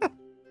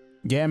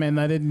 Yeah, man,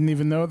 I didn't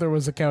even know there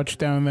was a couch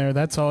down there.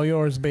 That's all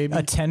yours, baby.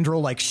 A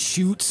tendril like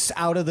shoots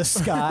out of the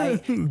sky,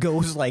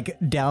 goes like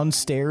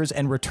downstairs,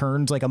 and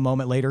returns like a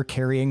moment later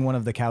carrying one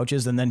of the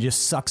couches, and then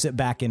just sucks it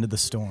back into the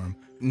storm.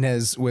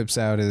 Nez whips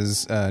out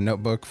his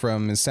notebook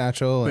from his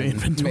satchel The and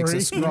inventory. makes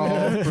a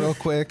scrawl real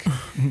quick.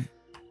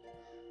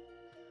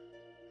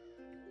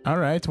 All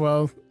right,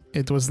 well,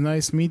 it was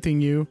nice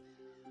meeting you.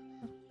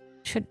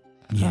 Should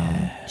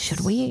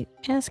we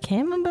ask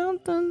him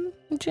about the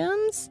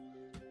gems?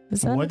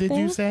 Is that What a did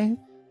you thing?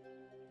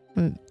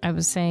 say? I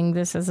was saying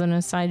this as an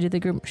aside to the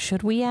group.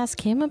 Should we ask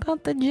him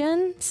about the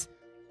gems?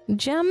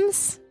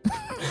 Gems?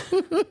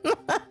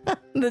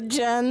 The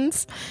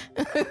gens?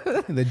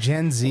 The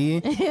Gen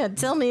Z. Yeah,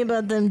 tell me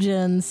about them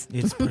gens.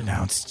 It's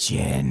pronounced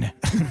Jen.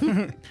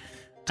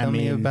 Tell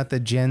me about the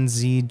Gen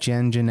Z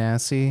Gen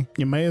Genasi.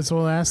 You may as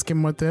well ask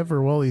him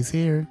whatever while he's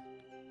here.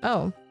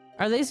 Oh,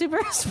 are they super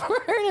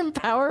smart and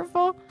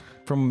powerful?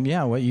 From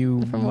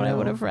what I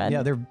would have read.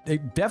 Yeah, they're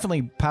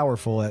definitely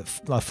powerful at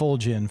a full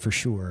gin for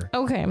sure.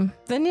 Okay,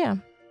 then yeah.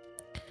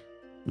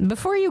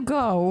 Before you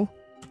go,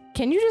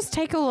 can you just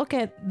take a look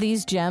at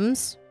these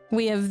gems?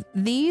 We have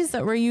these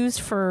that were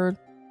used for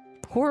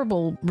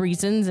horrible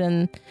reasons,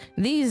 and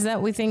these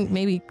that we think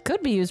maybe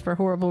could be used for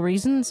horrible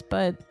reasons,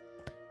 but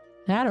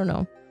I don't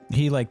know.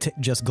 He like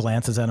just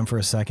glances at him for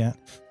a second.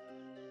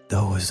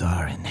 Those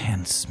are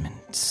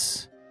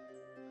enhancements.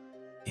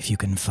 If you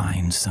can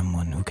find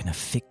someone who can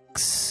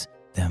affix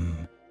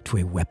them to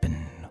a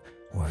weapon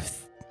or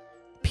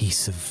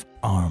piece of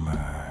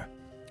armor.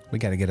 We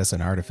got to get us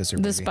an artificer.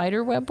 The baby.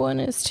 spider web one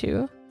is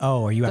too.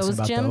 Oh, are you asking Those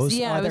about gems? those?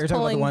 Yeah, oh, I was they're talking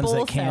about the pulling ones that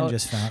both Cam out.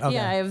 just found. Okay.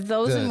 Yeah, I have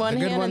those in one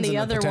good hand and ones the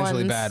and other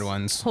potentially ones bad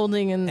ones.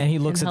 holding in. And he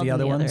looks at held the in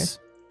other other. ones.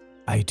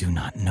 I do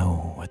not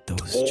know what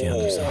those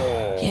gems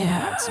are. Yeah,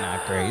 That's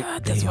not great.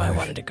 that's They why I are-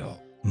 wanted to go.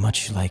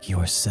 Much like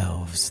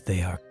yourselves,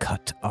 they are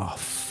cut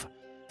off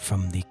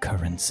from the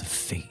currents of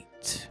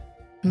fate.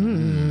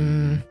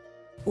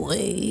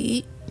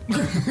 Wait.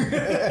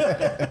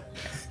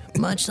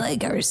 Much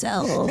like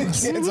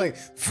ourselves. It's like,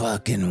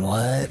 fucking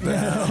what,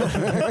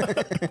 bro?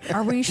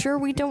 Are we sure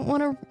we don't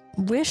want to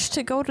wish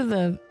to go to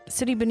the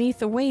city beneath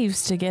the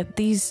waves to get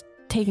these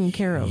taken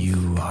care of?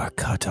 You are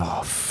cut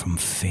off from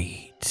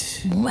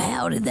fate.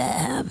 How did that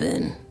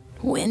happen?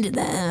 When did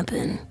that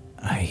happen?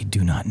 I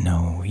do not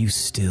know. You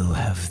still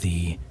have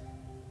the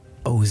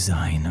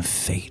ozine of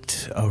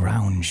fate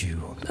around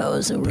you,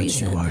 Oh, so but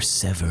recent. you are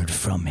severed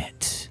from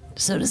it.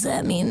 So does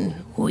that mean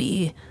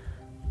we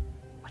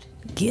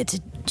get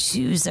to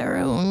choose our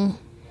own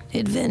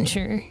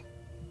adventure?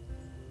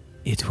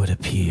 It would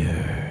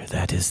appear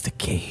that is the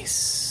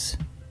case.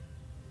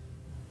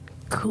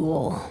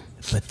 Cool.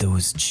 But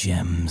those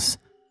gems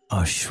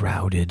are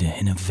shrouded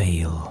in a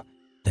veil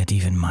that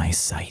even my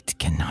sight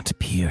cannot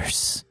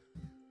pierce.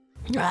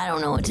 I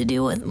don't know what to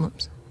do with them.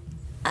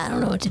 I don't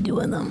know what to do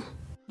with them.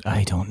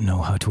 I don't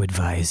know how to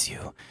advise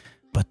you,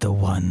 but the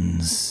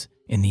ones,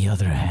 in the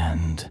other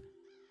hand,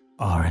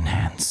 are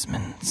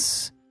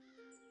enhancements.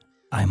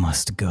 I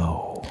must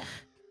go.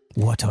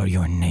 What are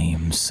your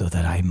names so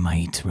that I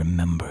might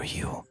remember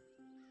you?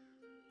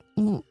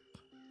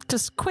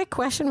 Just quick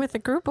question with the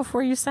group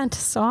before you sent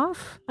us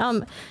off.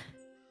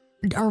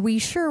 Are we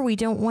sure we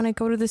don't want to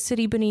go to the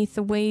city beneath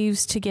the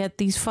waves to get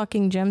these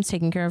fucking gems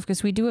taken care of?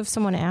 Because we do have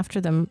someone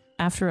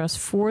after us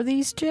for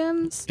these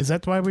gems. Is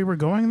that why we were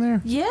going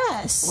there?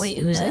 Yes. Wait,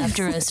 who's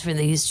after us for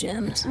these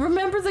gems?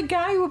 Remember the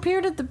guy who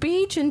appeared at the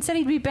beach and said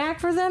he'd be back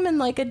for them in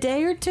like a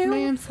day or two?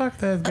 Man, fuck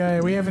that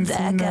guy. We haven't That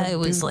seen that guy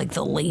was dude. like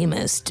the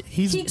lamest.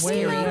 He's He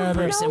way came out of out of.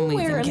 person we've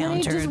nowhere and then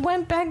he just encountered.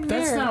 went back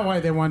there. That's not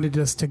why they wanted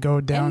us to go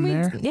down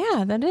And we- there.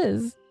 Yeah, that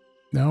is.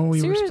 No,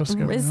 we were Serious- supposed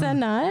to go. Is that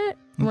not?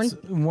 It's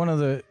one of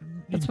the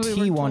That's what we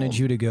he were wanted told.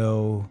 you to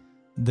go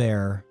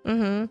there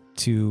Mm-hmm.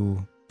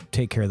 to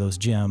take care of those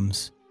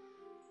gems.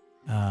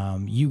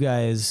 You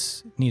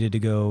guys needed to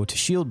go to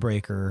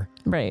Shieldbreaker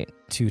Right.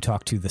 to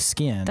talk to the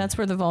skin. That's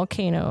where the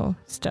volcano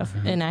stuff,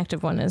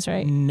 inactive one is,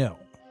 right? No.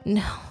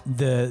 No.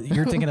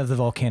 You're thinking of the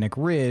volcanic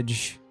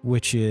ridge,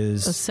 which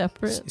is A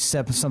separate.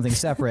 something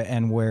separate,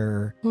 and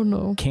where Oh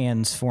no.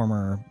 Can's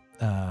former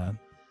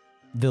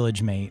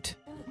village mate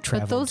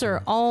traveled. But those to.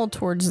 are all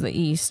towards the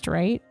east,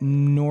 right?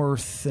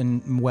 North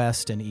and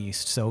west and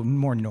east, so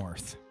more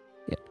north.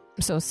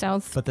 So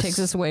south But takes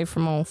us away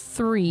from all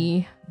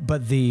three.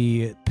 But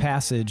the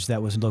passage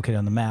that was located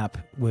on the map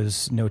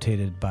was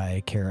notated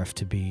by Karif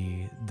to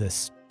be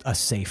a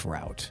safe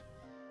route,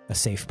 a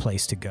safe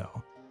place to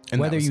go. And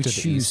whether that was you to the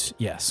choose, east.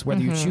 yes,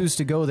 whether you choose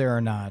to go there or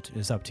not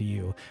is up to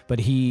you. But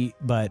Athe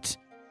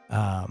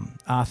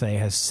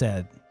has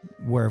said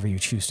wherever you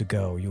choose to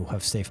go, you'll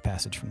have safe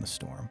passage from the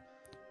storm.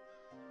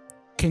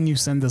 Can you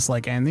send us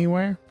like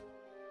anywhere?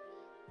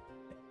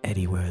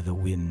 Anywhere the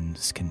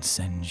winds can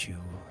send you.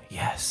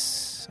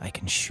 Yes, I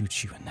can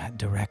shoot you in that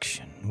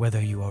direction.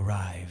 Whether you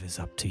arrive is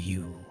up to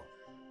you.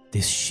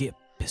 This ship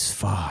is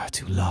far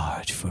too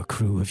large for a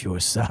crew of your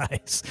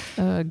size.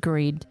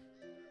 Agreed.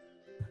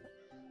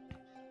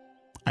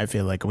 I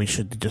feel like we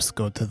should just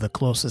go to the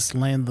closest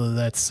land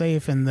that's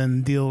safe and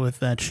then deal with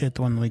that shit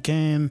when we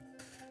can.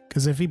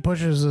 Because if he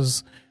pushes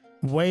us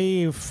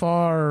way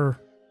far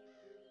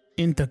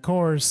into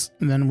course,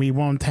 then we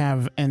won't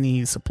have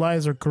any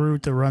supplies or crew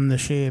to run the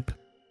ship.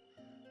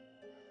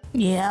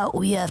 Yeah,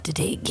 we have to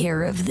take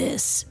care of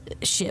this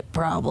ship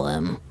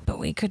problem. But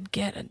we could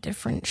get a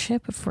different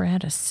ship if we're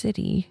at a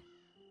city.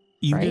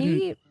 You right?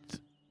 didn't.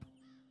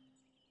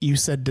 You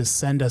said to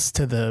send us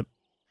to the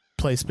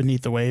place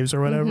beneath the waves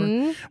or whatever.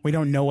 Mhm. We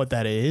don't know what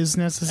that is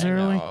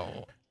necessarily. I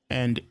know.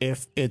 And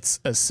if it's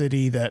a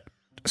city that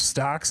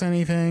stocks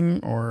anything,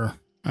 or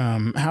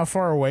how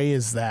far away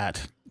is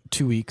that?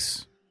 2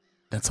 weeks.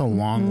 That's a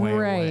long way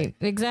Right, away.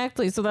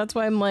 exactly. So that's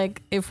why I'm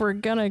like, if we're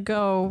gonna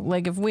go,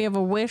 like, if we have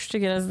a wish to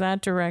get us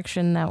that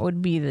direction, that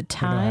would be the don't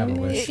have a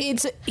time. wish.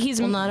 He's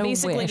Well, not a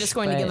basically wish, just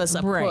going to but- give us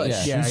a right.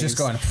 push. Yeah, he's just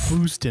going.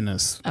 boosting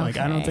us. Like,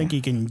 I don't Okay. think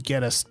he can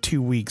get us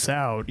 2 weeks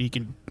out. He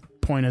can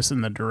point us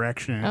in the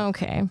direction.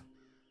 Okay.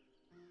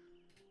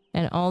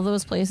 And all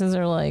those places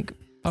are like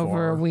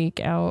over a 4.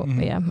 week out.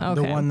 Mhm. Yeah.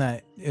 Okay. The one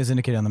that is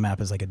indicated on the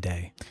map is like a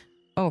day.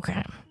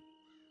 Okay.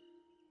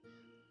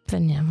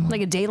 Then yeah.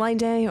 Like a daylight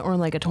day or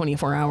like a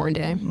 24-hour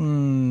day?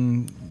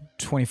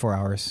 24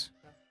 hours.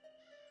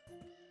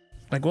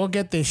 Like, we'll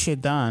get this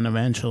shit done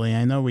eventually.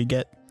 I know we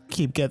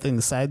keep getting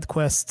side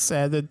quests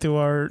added to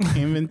our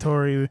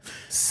inventory.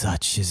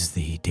 Such is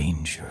the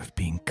danger of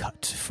being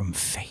cut from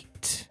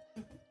fate.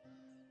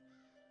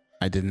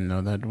 I didn't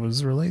know that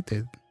was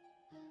related.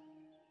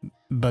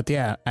 But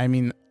yeah, I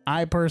mean,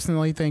 I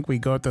personally think we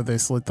go to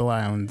this little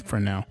island for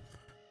now.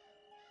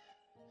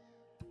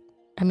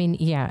 I mean,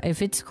 yeah,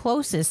 if it's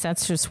closest,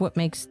 that's just what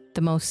makes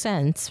the most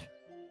sense.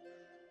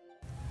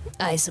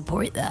 I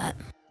support that.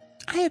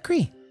 I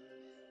agree.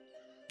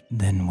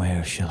 Then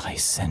where shall I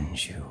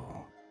send you?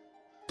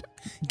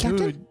 Captain?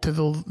 Dude, to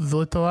the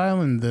little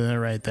island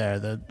right there.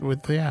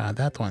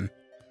 That one.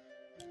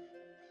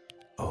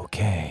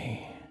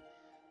 Okay.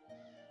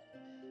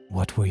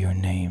 What were your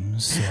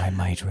names so I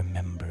might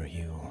remember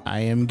you?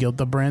 I am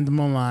Gildebrand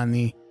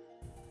Molani.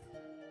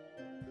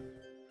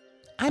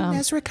 I'm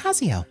Nezrah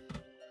Kaziel.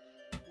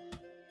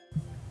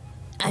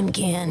 I'm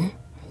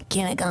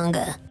Kanak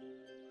Anga.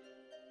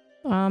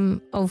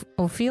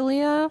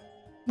 Ophelia,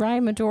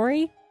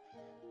 Midori.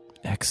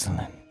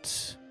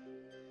 Excellent.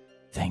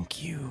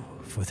 Thank you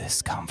for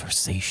this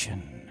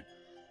conversation.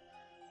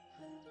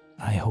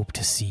 I hope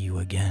to see you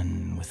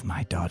again with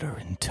my daughter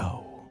in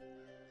tow.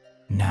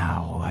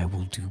 Now I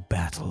will do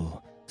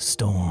battle,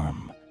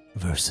 storm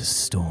versus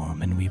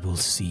storm, and we will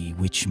see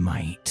which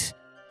might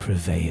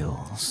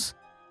prevails.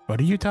 What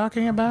are you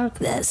talking about?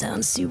 That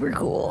sounds super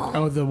cool.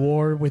 Oh, the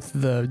war with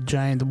the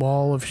giant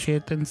wall of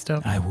shit and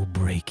stuff? I will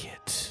break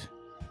it.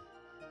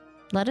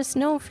 Let us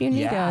know if you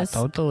need Yeah, us.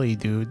 totally,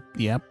 dude.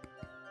 Yep.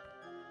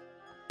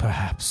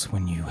 Perhaps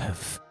when you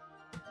have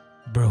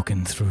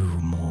broken through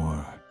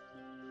more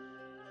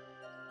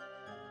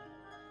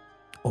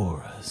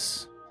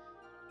auras,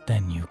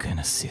 then you can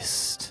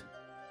assist.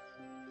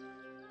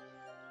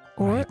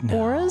 Right now,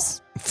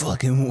 Auras?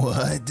 Fucking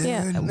what, dude?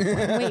 Yeah.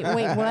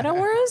 Wait, what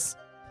auras?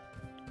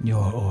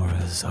 Your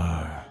auras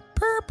are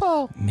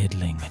Purple.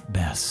 middling at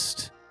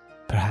best.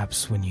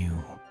 Perhaps when you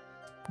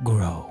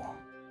grow.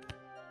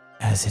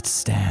 As it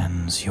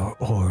stands, your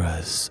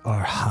auras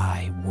are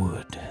high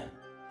wood.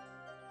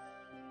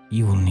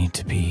 You will need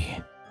to be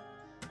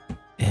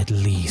at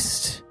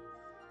least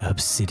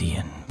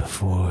obsidian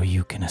before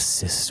you can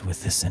assist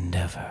with this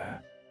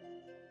endeavor.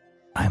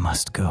 I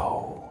must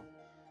go.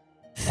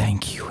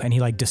 Thank you. And he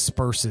like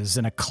disperses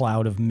in a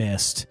cloud of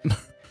mist.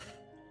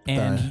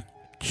 And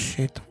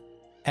Shit.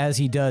 as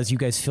he does, you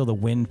guys feel the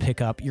wind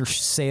pick up. Your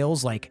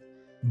sails like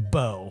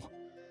bow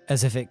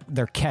as if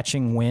they're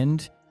catching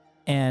wind.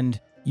 And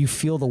you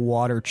feel the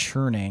water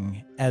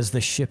churning as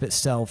the ship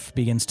itself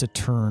begins to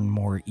turn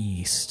more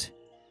east.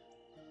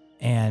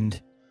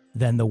 And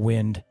then the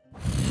wind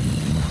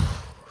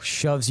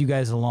shoves you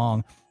guys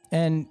along.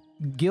 And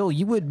Gil,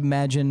 you would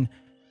imagine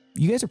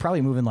you guys are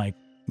probably moving like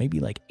maybe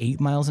like 8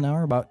 miles an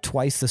hour, about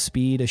twice the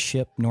speed a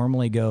ship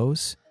normally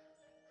goes,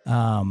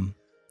 and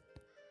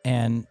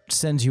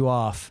sends you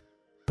off.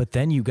 But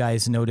then you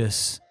guys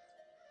notice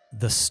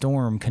the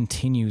storm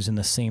continues in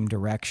the same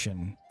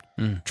direction,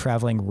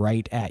 traveling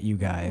right at you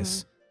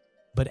guys.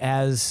 But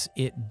as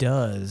it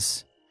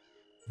does,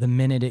 the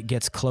minute it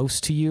gets close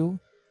to you,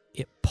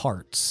 it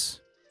parts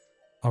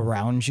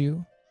around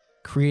you,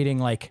 creating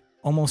like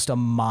almost a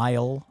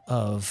mile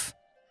of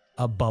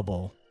a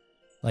bubble,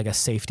 like a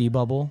safety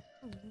bubble,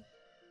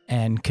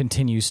 and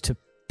continues to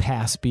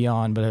pass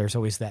beyond, but there's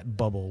always that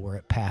bubble where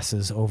it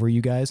passes over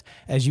you guys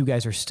as you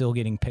guys are still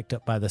getting picked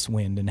up by this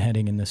wind and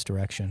heading in this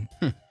direction.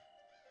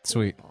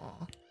 Sweet.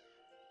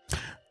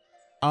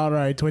 All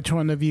right, which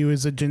one of you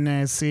is a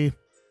genasi?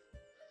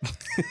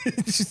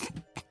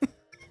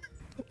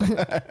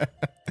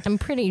 I'm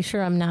pretty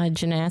sure I'm not a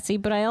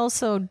genasi, but I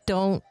also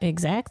don't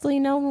exactly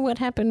know what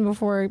happened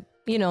before,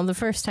 the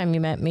first time you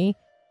met me.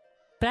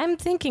 But I'm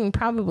thinking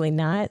probably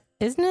not.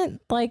 Isn't it,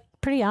 like,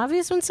 pretty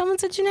obvious when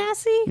someone's a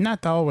genasi?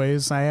 Not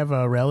always. I have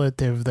a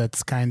relative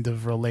that's kind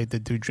of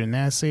related to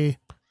genasi.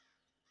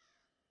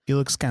 He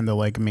looks kind of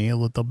like me a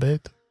little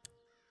bit.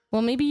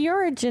 Well, maybe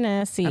you're a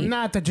genasi. I'm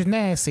not a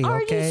genasi,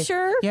 Are okay? you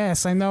sure?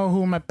 Yes, I know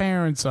who my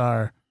parents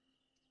are.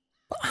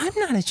 Well, I'm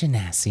not a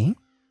genasi.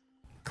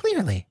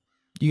 Clearly.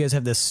 You guys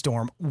have this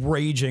storm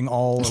raging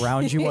all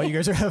around you while you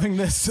guys are having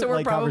this So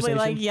we're probably conversation.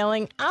 like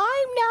yelling, I'm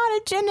not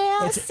a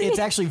genasi. It's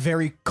actually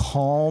very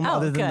calm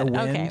other than good. the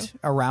wind Okay.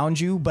 around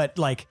you, but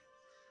like,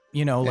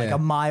 like Yeah, a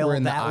mile we're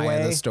in the that eye of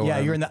way. the storm. Yeah,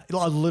 you're in the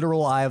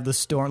literal eye of the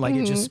storm. Like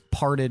it just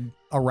parted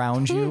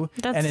around you.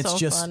 That's and it's so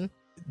just fun.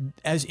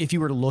 as if you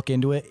were to look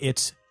into it,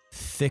 it's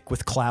thick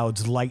with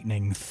clouds,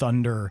 lightning,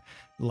 thunder.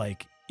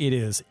 Like it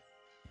is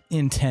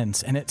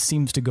intense, and it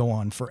seems to go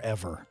on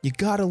forever. You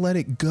gotta let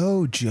it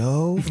go,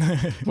 Joe.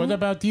 What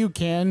about you,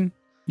 Ken?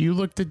 You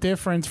look the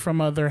difference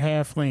from other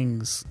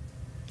halflings.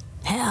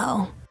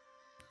 How?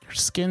 Your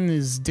skin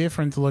is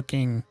different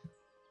looking.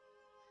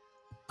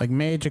 Like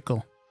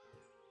magical.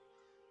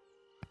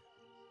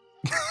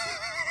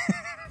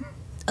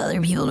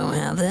 Other people don't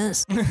have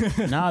this.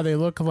 Nah, they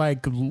look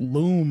like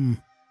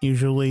loom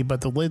usually,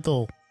 but a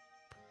little.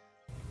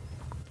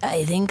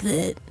 I think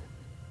that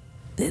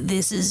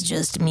this is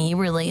just me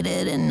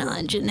related and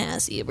not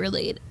genasi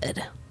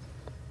related.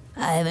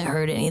 I haven't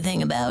heard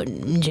anything about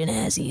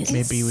genasis.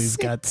 Maybe we've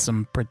got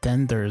some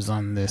pretenders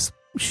on this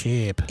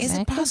ship. Is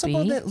That it could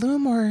possible be. that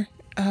Loom or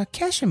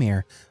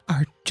Kashmir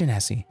are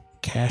genasi?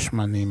 Cash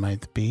money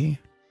might be.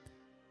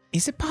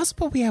 Is it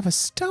possible we have a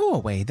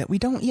stowaway that we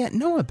don't yet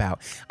know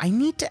about? I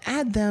need to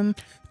add them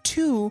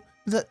to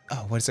the...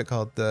 Oh, what is it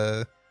called?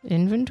 The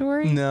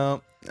Inventory?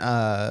 no,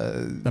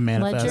 The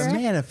manifest. Ledger? the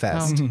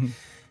manifest.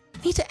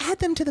 Need to add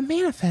them to the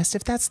manifest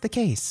if that's the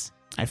case.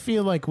 I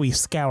feel like we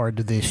scoured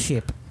this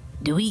ship.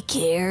 Do we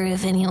care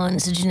if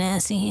anyone's a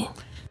genasi?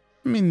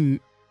 I mean,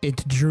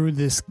 it drew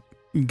this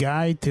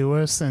guy to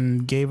us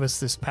and gave us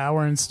this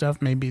power and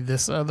stuff. Maybe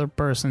this other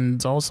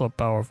person's also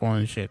powerful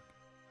and shit.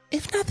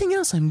 If nothing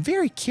else, I'm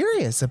very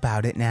curious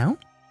about it now.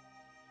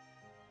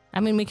 I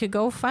mean, we could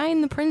go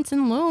find the prince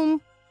and loom.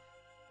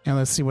 And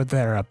let's see what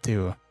they're up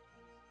to.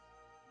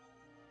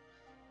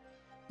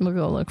 We'll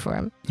go look for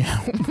him.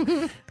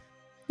 Yeah.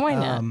 Why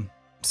not?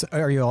 So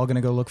are you all going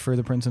to go look for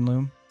the Prince and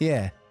Loom?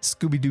 Yeah,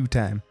 Scooby-Doo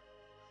time.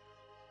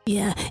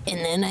 Yeah, and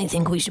then I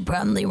think we should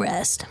probably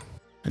rest.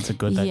 It's a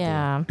good idea.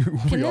 Yeah.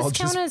 Can all this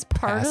count just as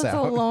part pass of the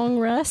out. long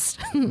rest?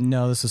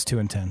 No, this is too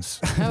intense.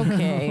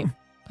 Okay.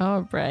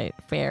 All right.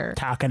 Fair.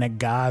 Talking to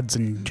gods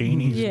and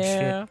genies and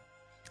Yeah.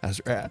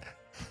 That's rad.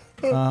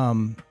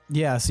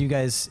 Yeah, so you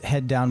guys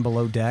head down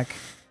below deck.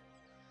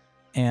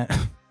 And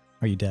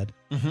are you dead?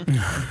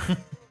 I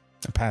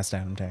passed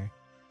out, I'm Terry.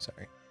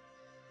 Sorry.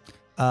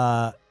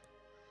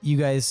 You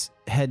guys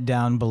head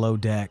down below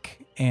deck,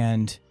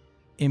 and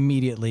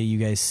immediately you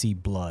guys see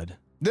blood.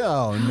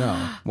 No,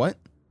 no. What?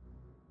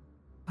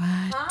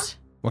 What?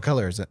 What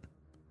color is it?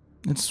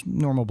 It's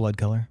normal blood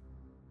color.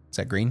 Is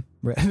that green?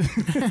 Red.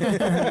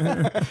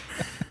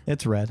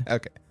 It's red.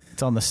 Okay.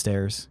 It's on the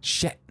stairs.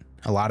 Shit.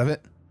 A lot of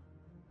it?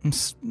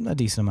 It's a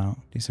decent amount.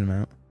 Decent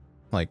amount.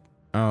 Like,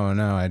 oh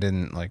no, I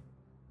didn't like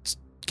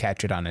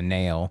catch it on a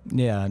nail.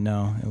 Yeah,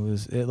 no,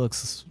 it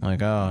looks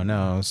Like, oh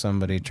no,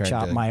 somebody tried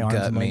Chop to my arms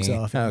gut and legs me.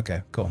 off.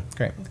 Okay, cool,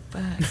 great.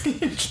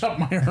 Chop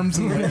my arms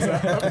and legs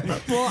out.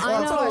 Well,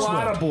 I know. A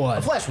lot of A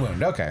blood. flesh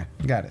wound. Okay,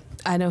 got it.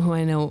 I know who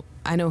I know.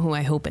 I know who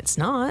I hope it's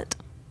not.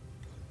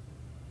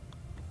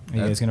 Are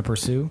you guys going to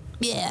pursue?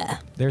 Yeah.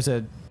 There's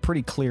a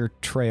pretty clear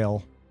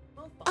trail.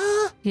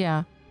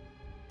 Yeah.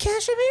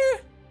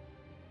 Kashmir?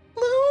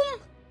 Loom?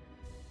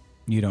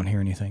 You don't hear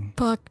anything.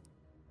 Fuck.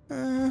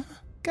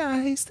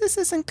 Guys, this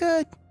isn't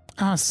good.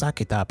 Oh, suck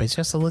it up. It's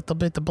just a little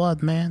bit of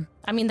blood, man.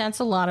 I mean, that's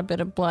a lot of bit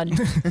of blood.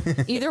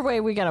 Either way,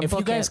 we gotta If book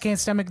you guys it. can't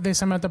stomach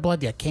this amount of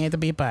blood, you can't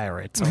be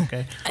pirates,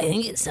 okay? I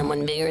think it's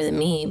someone bigger than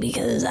me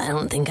because I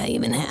don't think I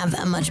even have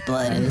that much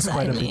blood It's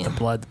quite inside a me. bit of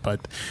blood,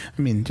 but,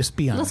 I mean, just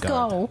be on Let's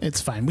guard. go.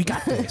 It's fine. We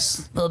got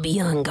this. We'll be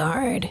on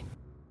guard.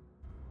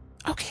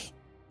 Okay,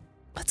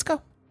 let's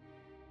go.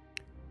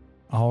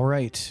 All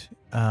right.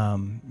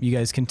 You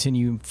guys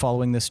continue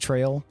following this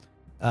trail.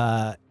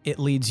 It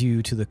leads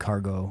you to the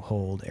cargo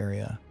hold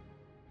area.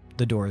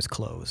 The door is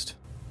closed.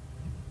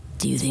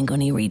 Do you think when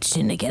he reached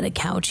in to get a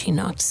couch, he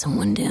knocked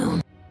someone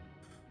down?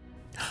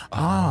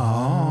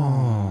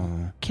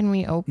 Oh. Can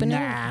we open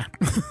Nah.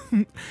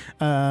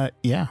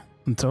 Yeah,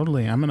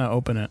 totally. I'm going to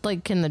open it. it?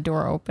 Like, can the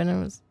door open?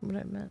 It was what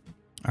I meant.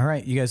 All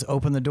right. You guys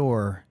open the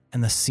door,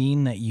 and the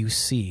scene that you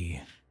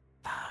see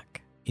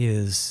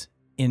is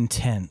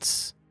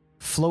intense.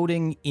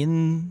 Floating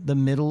in the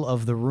middle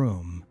of the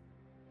room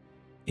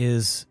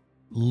is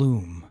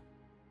Loom.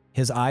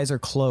 His eyes are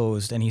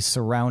closed and he's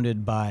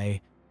surrounded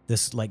by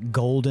this like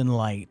golden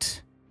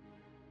light.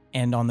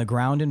 And on the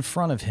ground in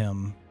front of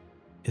him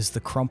is the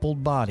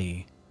crumpled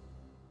body,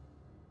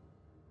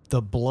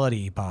 the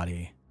bloody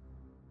body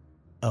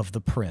of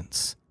the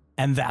prince.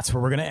 And that's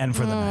where we're going to end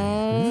for the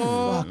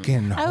night.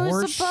 Fucking I was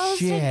horse supposed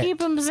shit. to keep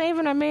him safe,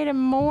 and I made him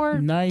more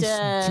Nice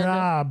dead.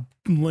 job,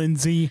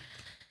 Lindsey.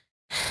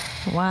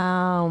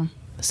 Wow.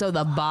 So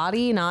the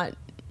body,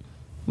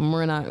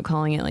 we're not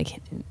calling it like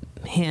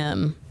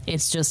him.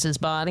 It's just his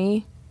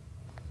body.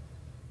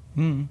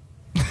 Ugh.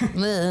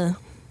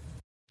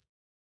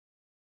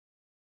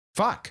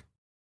 Fuck.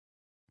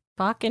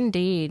 Fuck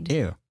indeed.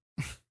 Ew.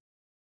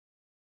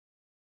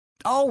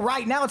 All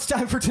right, now it's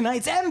time for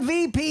tonight's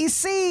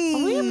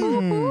MVPC.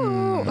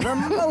 The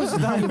most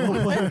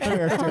valuable player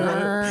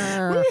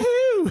character.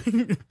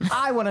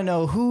 I want to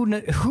know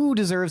who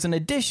deserves an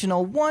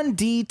additional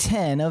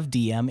 1d10 of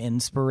DM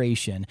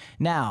inspiration.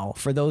 Now,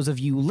 for those of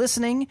you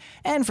listening,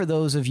 and for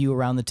those of you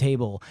around the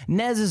table,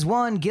 Nez is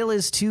 1, Gil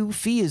is 2,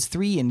 Fee is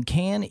 3, and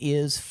Can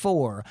is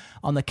 4.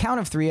 On the count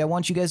of 3, I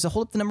want you guys to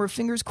hold up the number of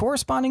fingers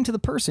corresponding to the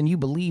person you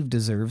believe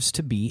deserves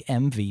to be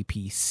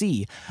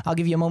MVPC. I'll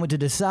give you a moment to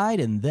decide,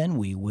 and then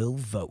we will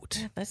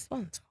vote. This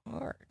one's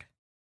hard.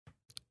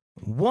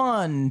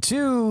 1,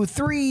 2,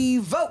 3,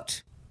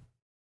 vote!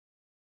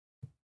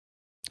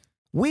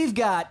 We've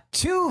got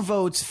 2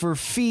 votes for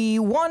Fee,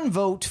 1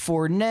 vote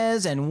for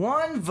Nez, and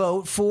 1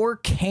 vote for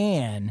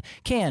Can.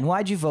 Can,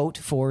 why'd you vote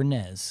for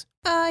Nez?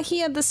 He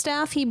had the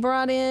staff. He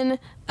brought in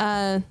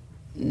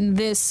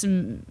this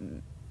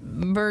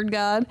bird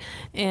god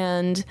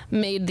and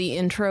made the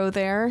intro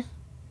there.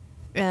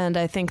 And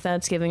I think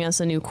that's giving us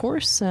a new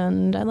course,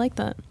 and I like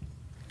that.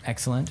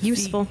 Excellent.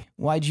 Useful. Fee,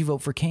 why'd you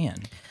vote for Can?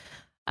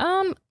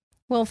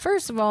 Well,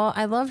 first of all,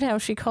 I loved how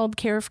she called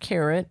Carif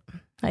Carrot.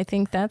 I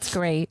think that's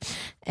great.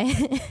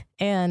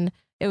 And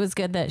it was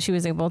good that she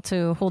was able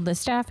to hold the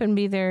staff and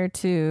be there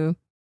to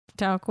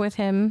talk with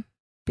him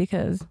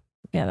because,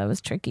 yeah, that was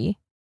tricky.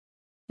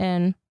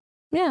 And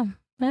yeah,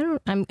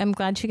 I'm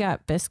glad she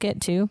got Biscuit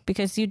too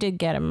because you did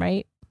get him,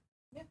 right?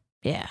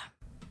 Yeah,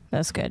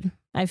 that's good.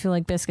 I feel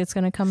like Biscuit's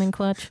going to come in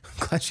clutch.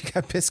 I'm glad you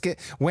got Biscuit.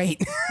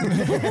 Wait.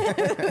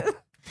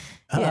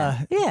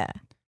 Yeah.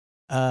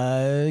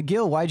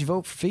 Gil, why'd you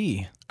vote for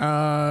Fee?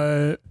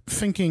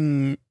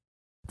 Thinking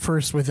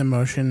first with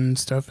emotion and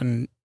stuff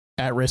and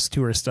at risk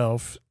to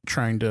herself,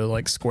 trying to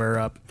like square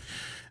up,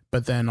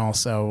 but then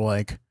also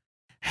like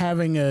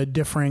having a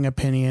differing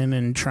opinion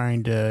and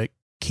trying to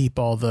keep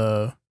all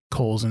the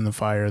coals in the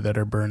fire that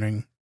are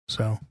burning.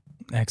 So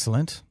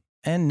Excellent.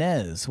 And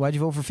Nez, why'd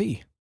you vote for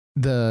Fee?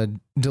 The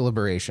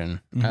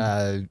deliberation.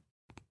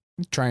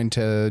 Trying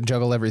to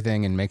juggle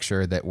everything and make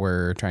sure that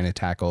we're trying to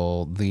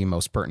tackle the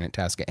most pertinent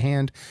task at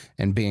hand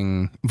and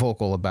being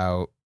vocal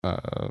about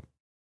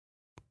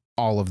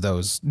all of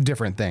those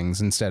different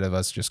things instead of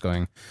us just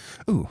going,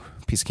 ooh,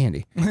 piece of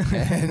candy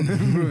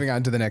and moving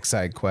on to the next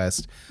side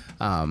quest,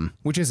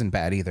 which isn't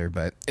bad either,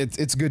 but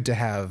it's good to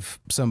have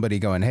somebody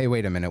going, hey,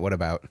 wait a minute, what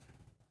about?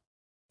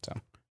 So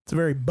it's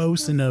very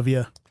boasting of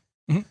you.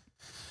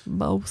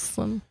 Both.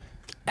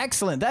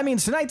 Excellent. That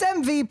means tonight's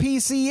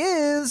MVPC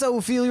is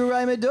Ophelia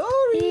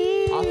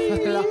Midori.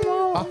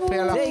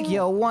 Take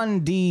your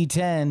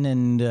 1d10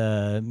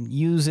 and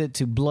use it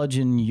to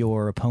bludgeon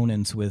your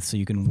opponents with so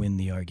you can win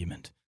the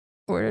argument.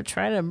 We're to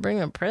try to bring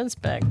a prince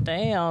back.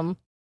 Damn.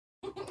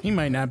 He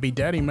might not be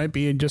dead. He might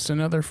be in just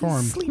another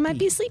form. He might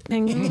be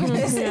sleeping.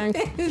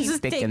 He's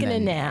just taking a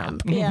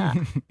nap. Yeah.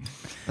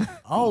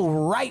 All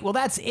right. Well,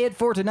 that's it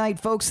for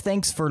tonight, folks.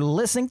 Thanks for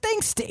listening.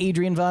 Thanks to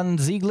Adrian Von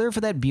Ziegler for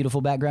that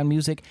beautiful background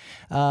music.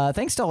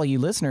 Thanks to all you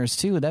listeners,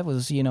 too. That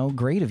was,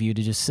 great of you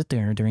to just sit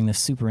there during this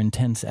super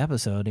intense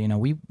episode.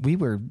 We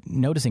were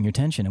noticing your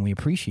tension, and we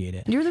appreciate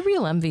it. You're the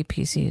real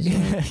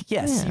MVPCs. Right?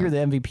 Yes, you're the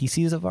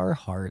MVPCs of our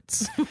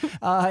hearts.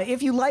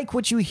 If you like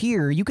what you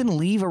hear, you can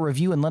leave a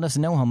review and let us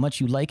know how much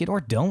you like it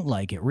or don't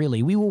like it,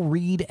 really. We will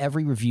read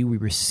every review we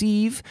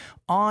receive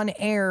on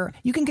air.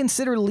 You can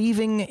consider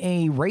leaving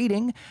a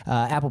rating.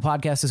 Apple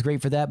Podcast is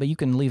great for that, but you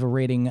can leave a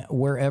rating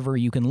wherever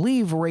you can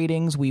leave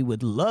ratings. We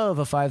would love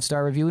a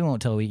 5-star review. We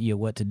won't tell you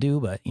what to do,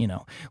 but, you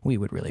know, we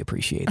would really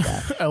appreciate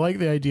that. I like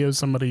the idea of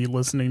somebody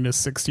listening to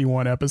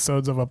 61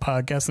 episodes of a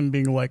podcast and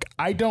being like,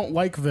 I don't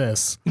like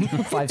this.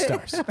 5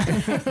 stars.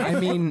 I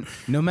mean,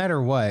 no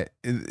matter what,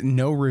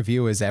 no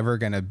review is ever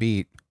going to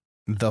beat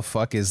the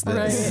fuck is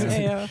this?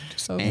 Right, yeah.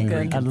 So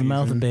Angry good. Out of the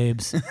mouth of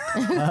babes.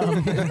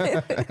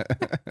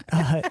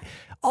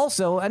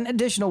 Also, an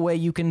additional way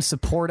you can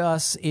support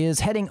us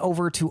is heading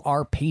over to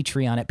our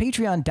Patreon at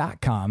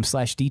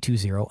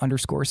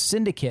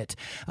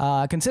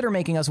patreon.com/D20_syndicate. Consider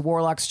making us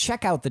warlocks.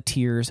 Check out the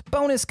tiers,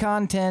 bonus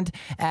content,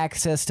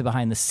 access to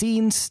behind the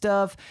scenes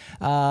stuff.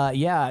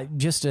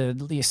 Just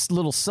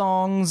little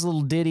songs,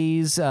 little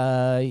ditties.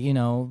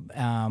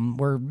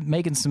 We're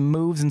making some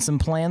moves and some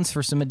plans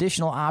for some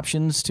additional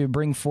options to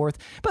bring forth.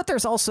 But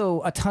there's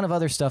also a ton of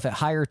other stuff at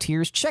higher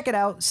tiers. Check it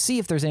out. See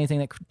if there's anything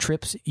that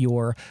trips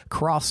your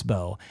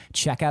crossbow.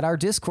 Check out our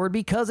Discord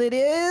because it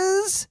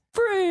is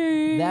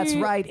free. That's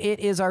right.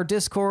 It is our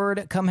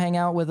Discord. Come hang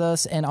out with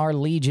us and our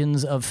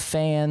legions of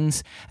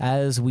fans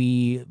as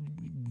we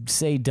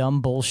say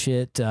dumb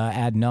bullshit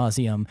ad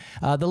nauseum.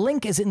 The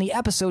link is in the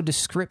episode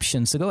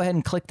description, so go ahead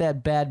and click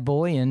that bad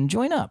boy and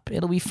join up.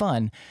 It'll be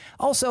fun.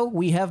 Also,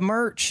 we have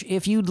merch.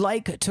 If you'd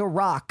like to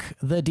rock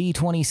the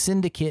D20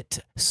 Syndicate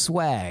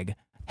swag,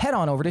 head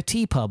on over to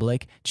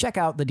TeePublic, check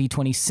out the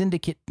D20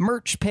 Syndicate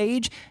merch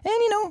page,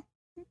 and,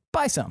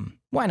 buy something.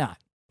 Why not?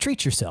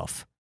 Treat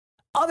yourself.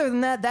 Other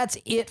than that, that's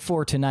it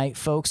for tonight,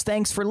 folks.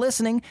 Thanks for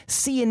listening.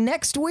 See you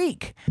next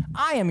week.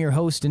 I am your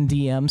host and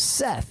DM,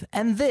 Seth,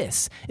 and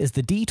this is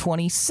the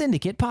D20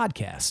 Syndicate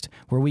podcast,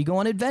 where we go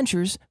on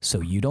adventures so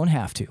you don't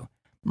have to.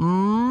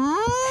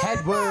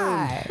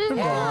 Headwood.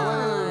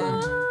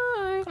 I'm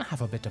gonna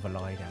have a bit of a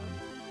lie down.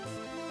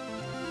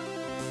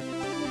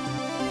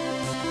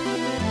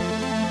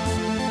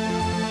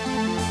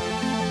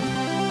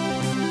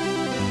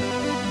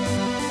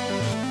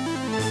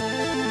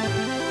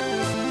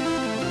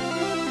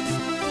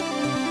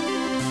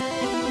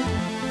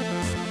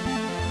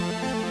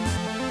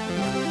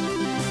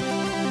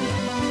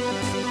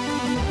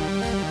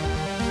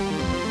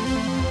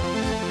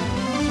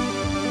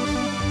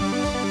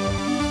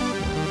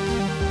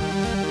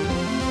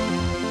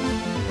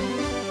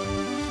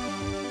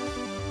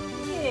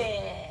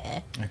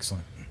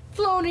 Excellent.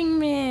 Floating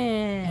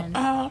man.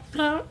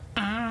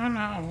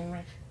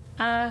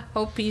 I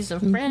hope he's a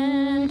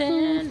friend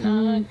and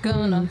not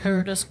gonna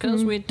hurt us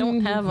because we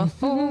don't have a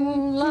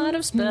whole lot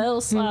of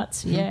spell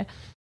slots. Yeah.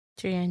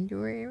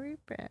 January,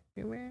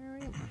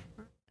 February.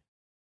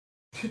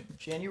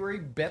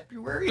 January,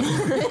 February?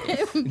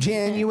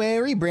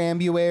 January,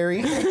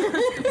 Brambuary,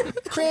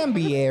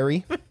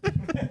 Crambiary,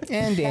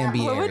 and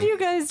Ambiary. What would you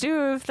guys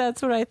do if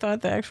that's what I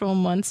thought the actual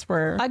months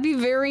were? I'd be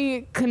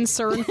very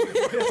concerned.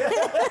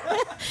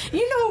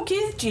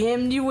 Kiss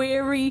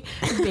January,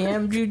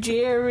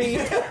 Bamjujerry.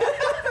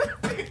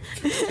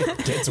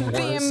 Gets worse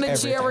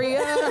every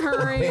Bamageria,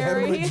 Hurry.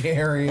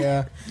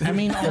 Bamageria. I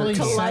mean, all he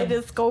said,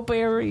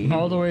 Kaleidoscope-ary.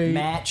 all the way,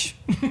 Match.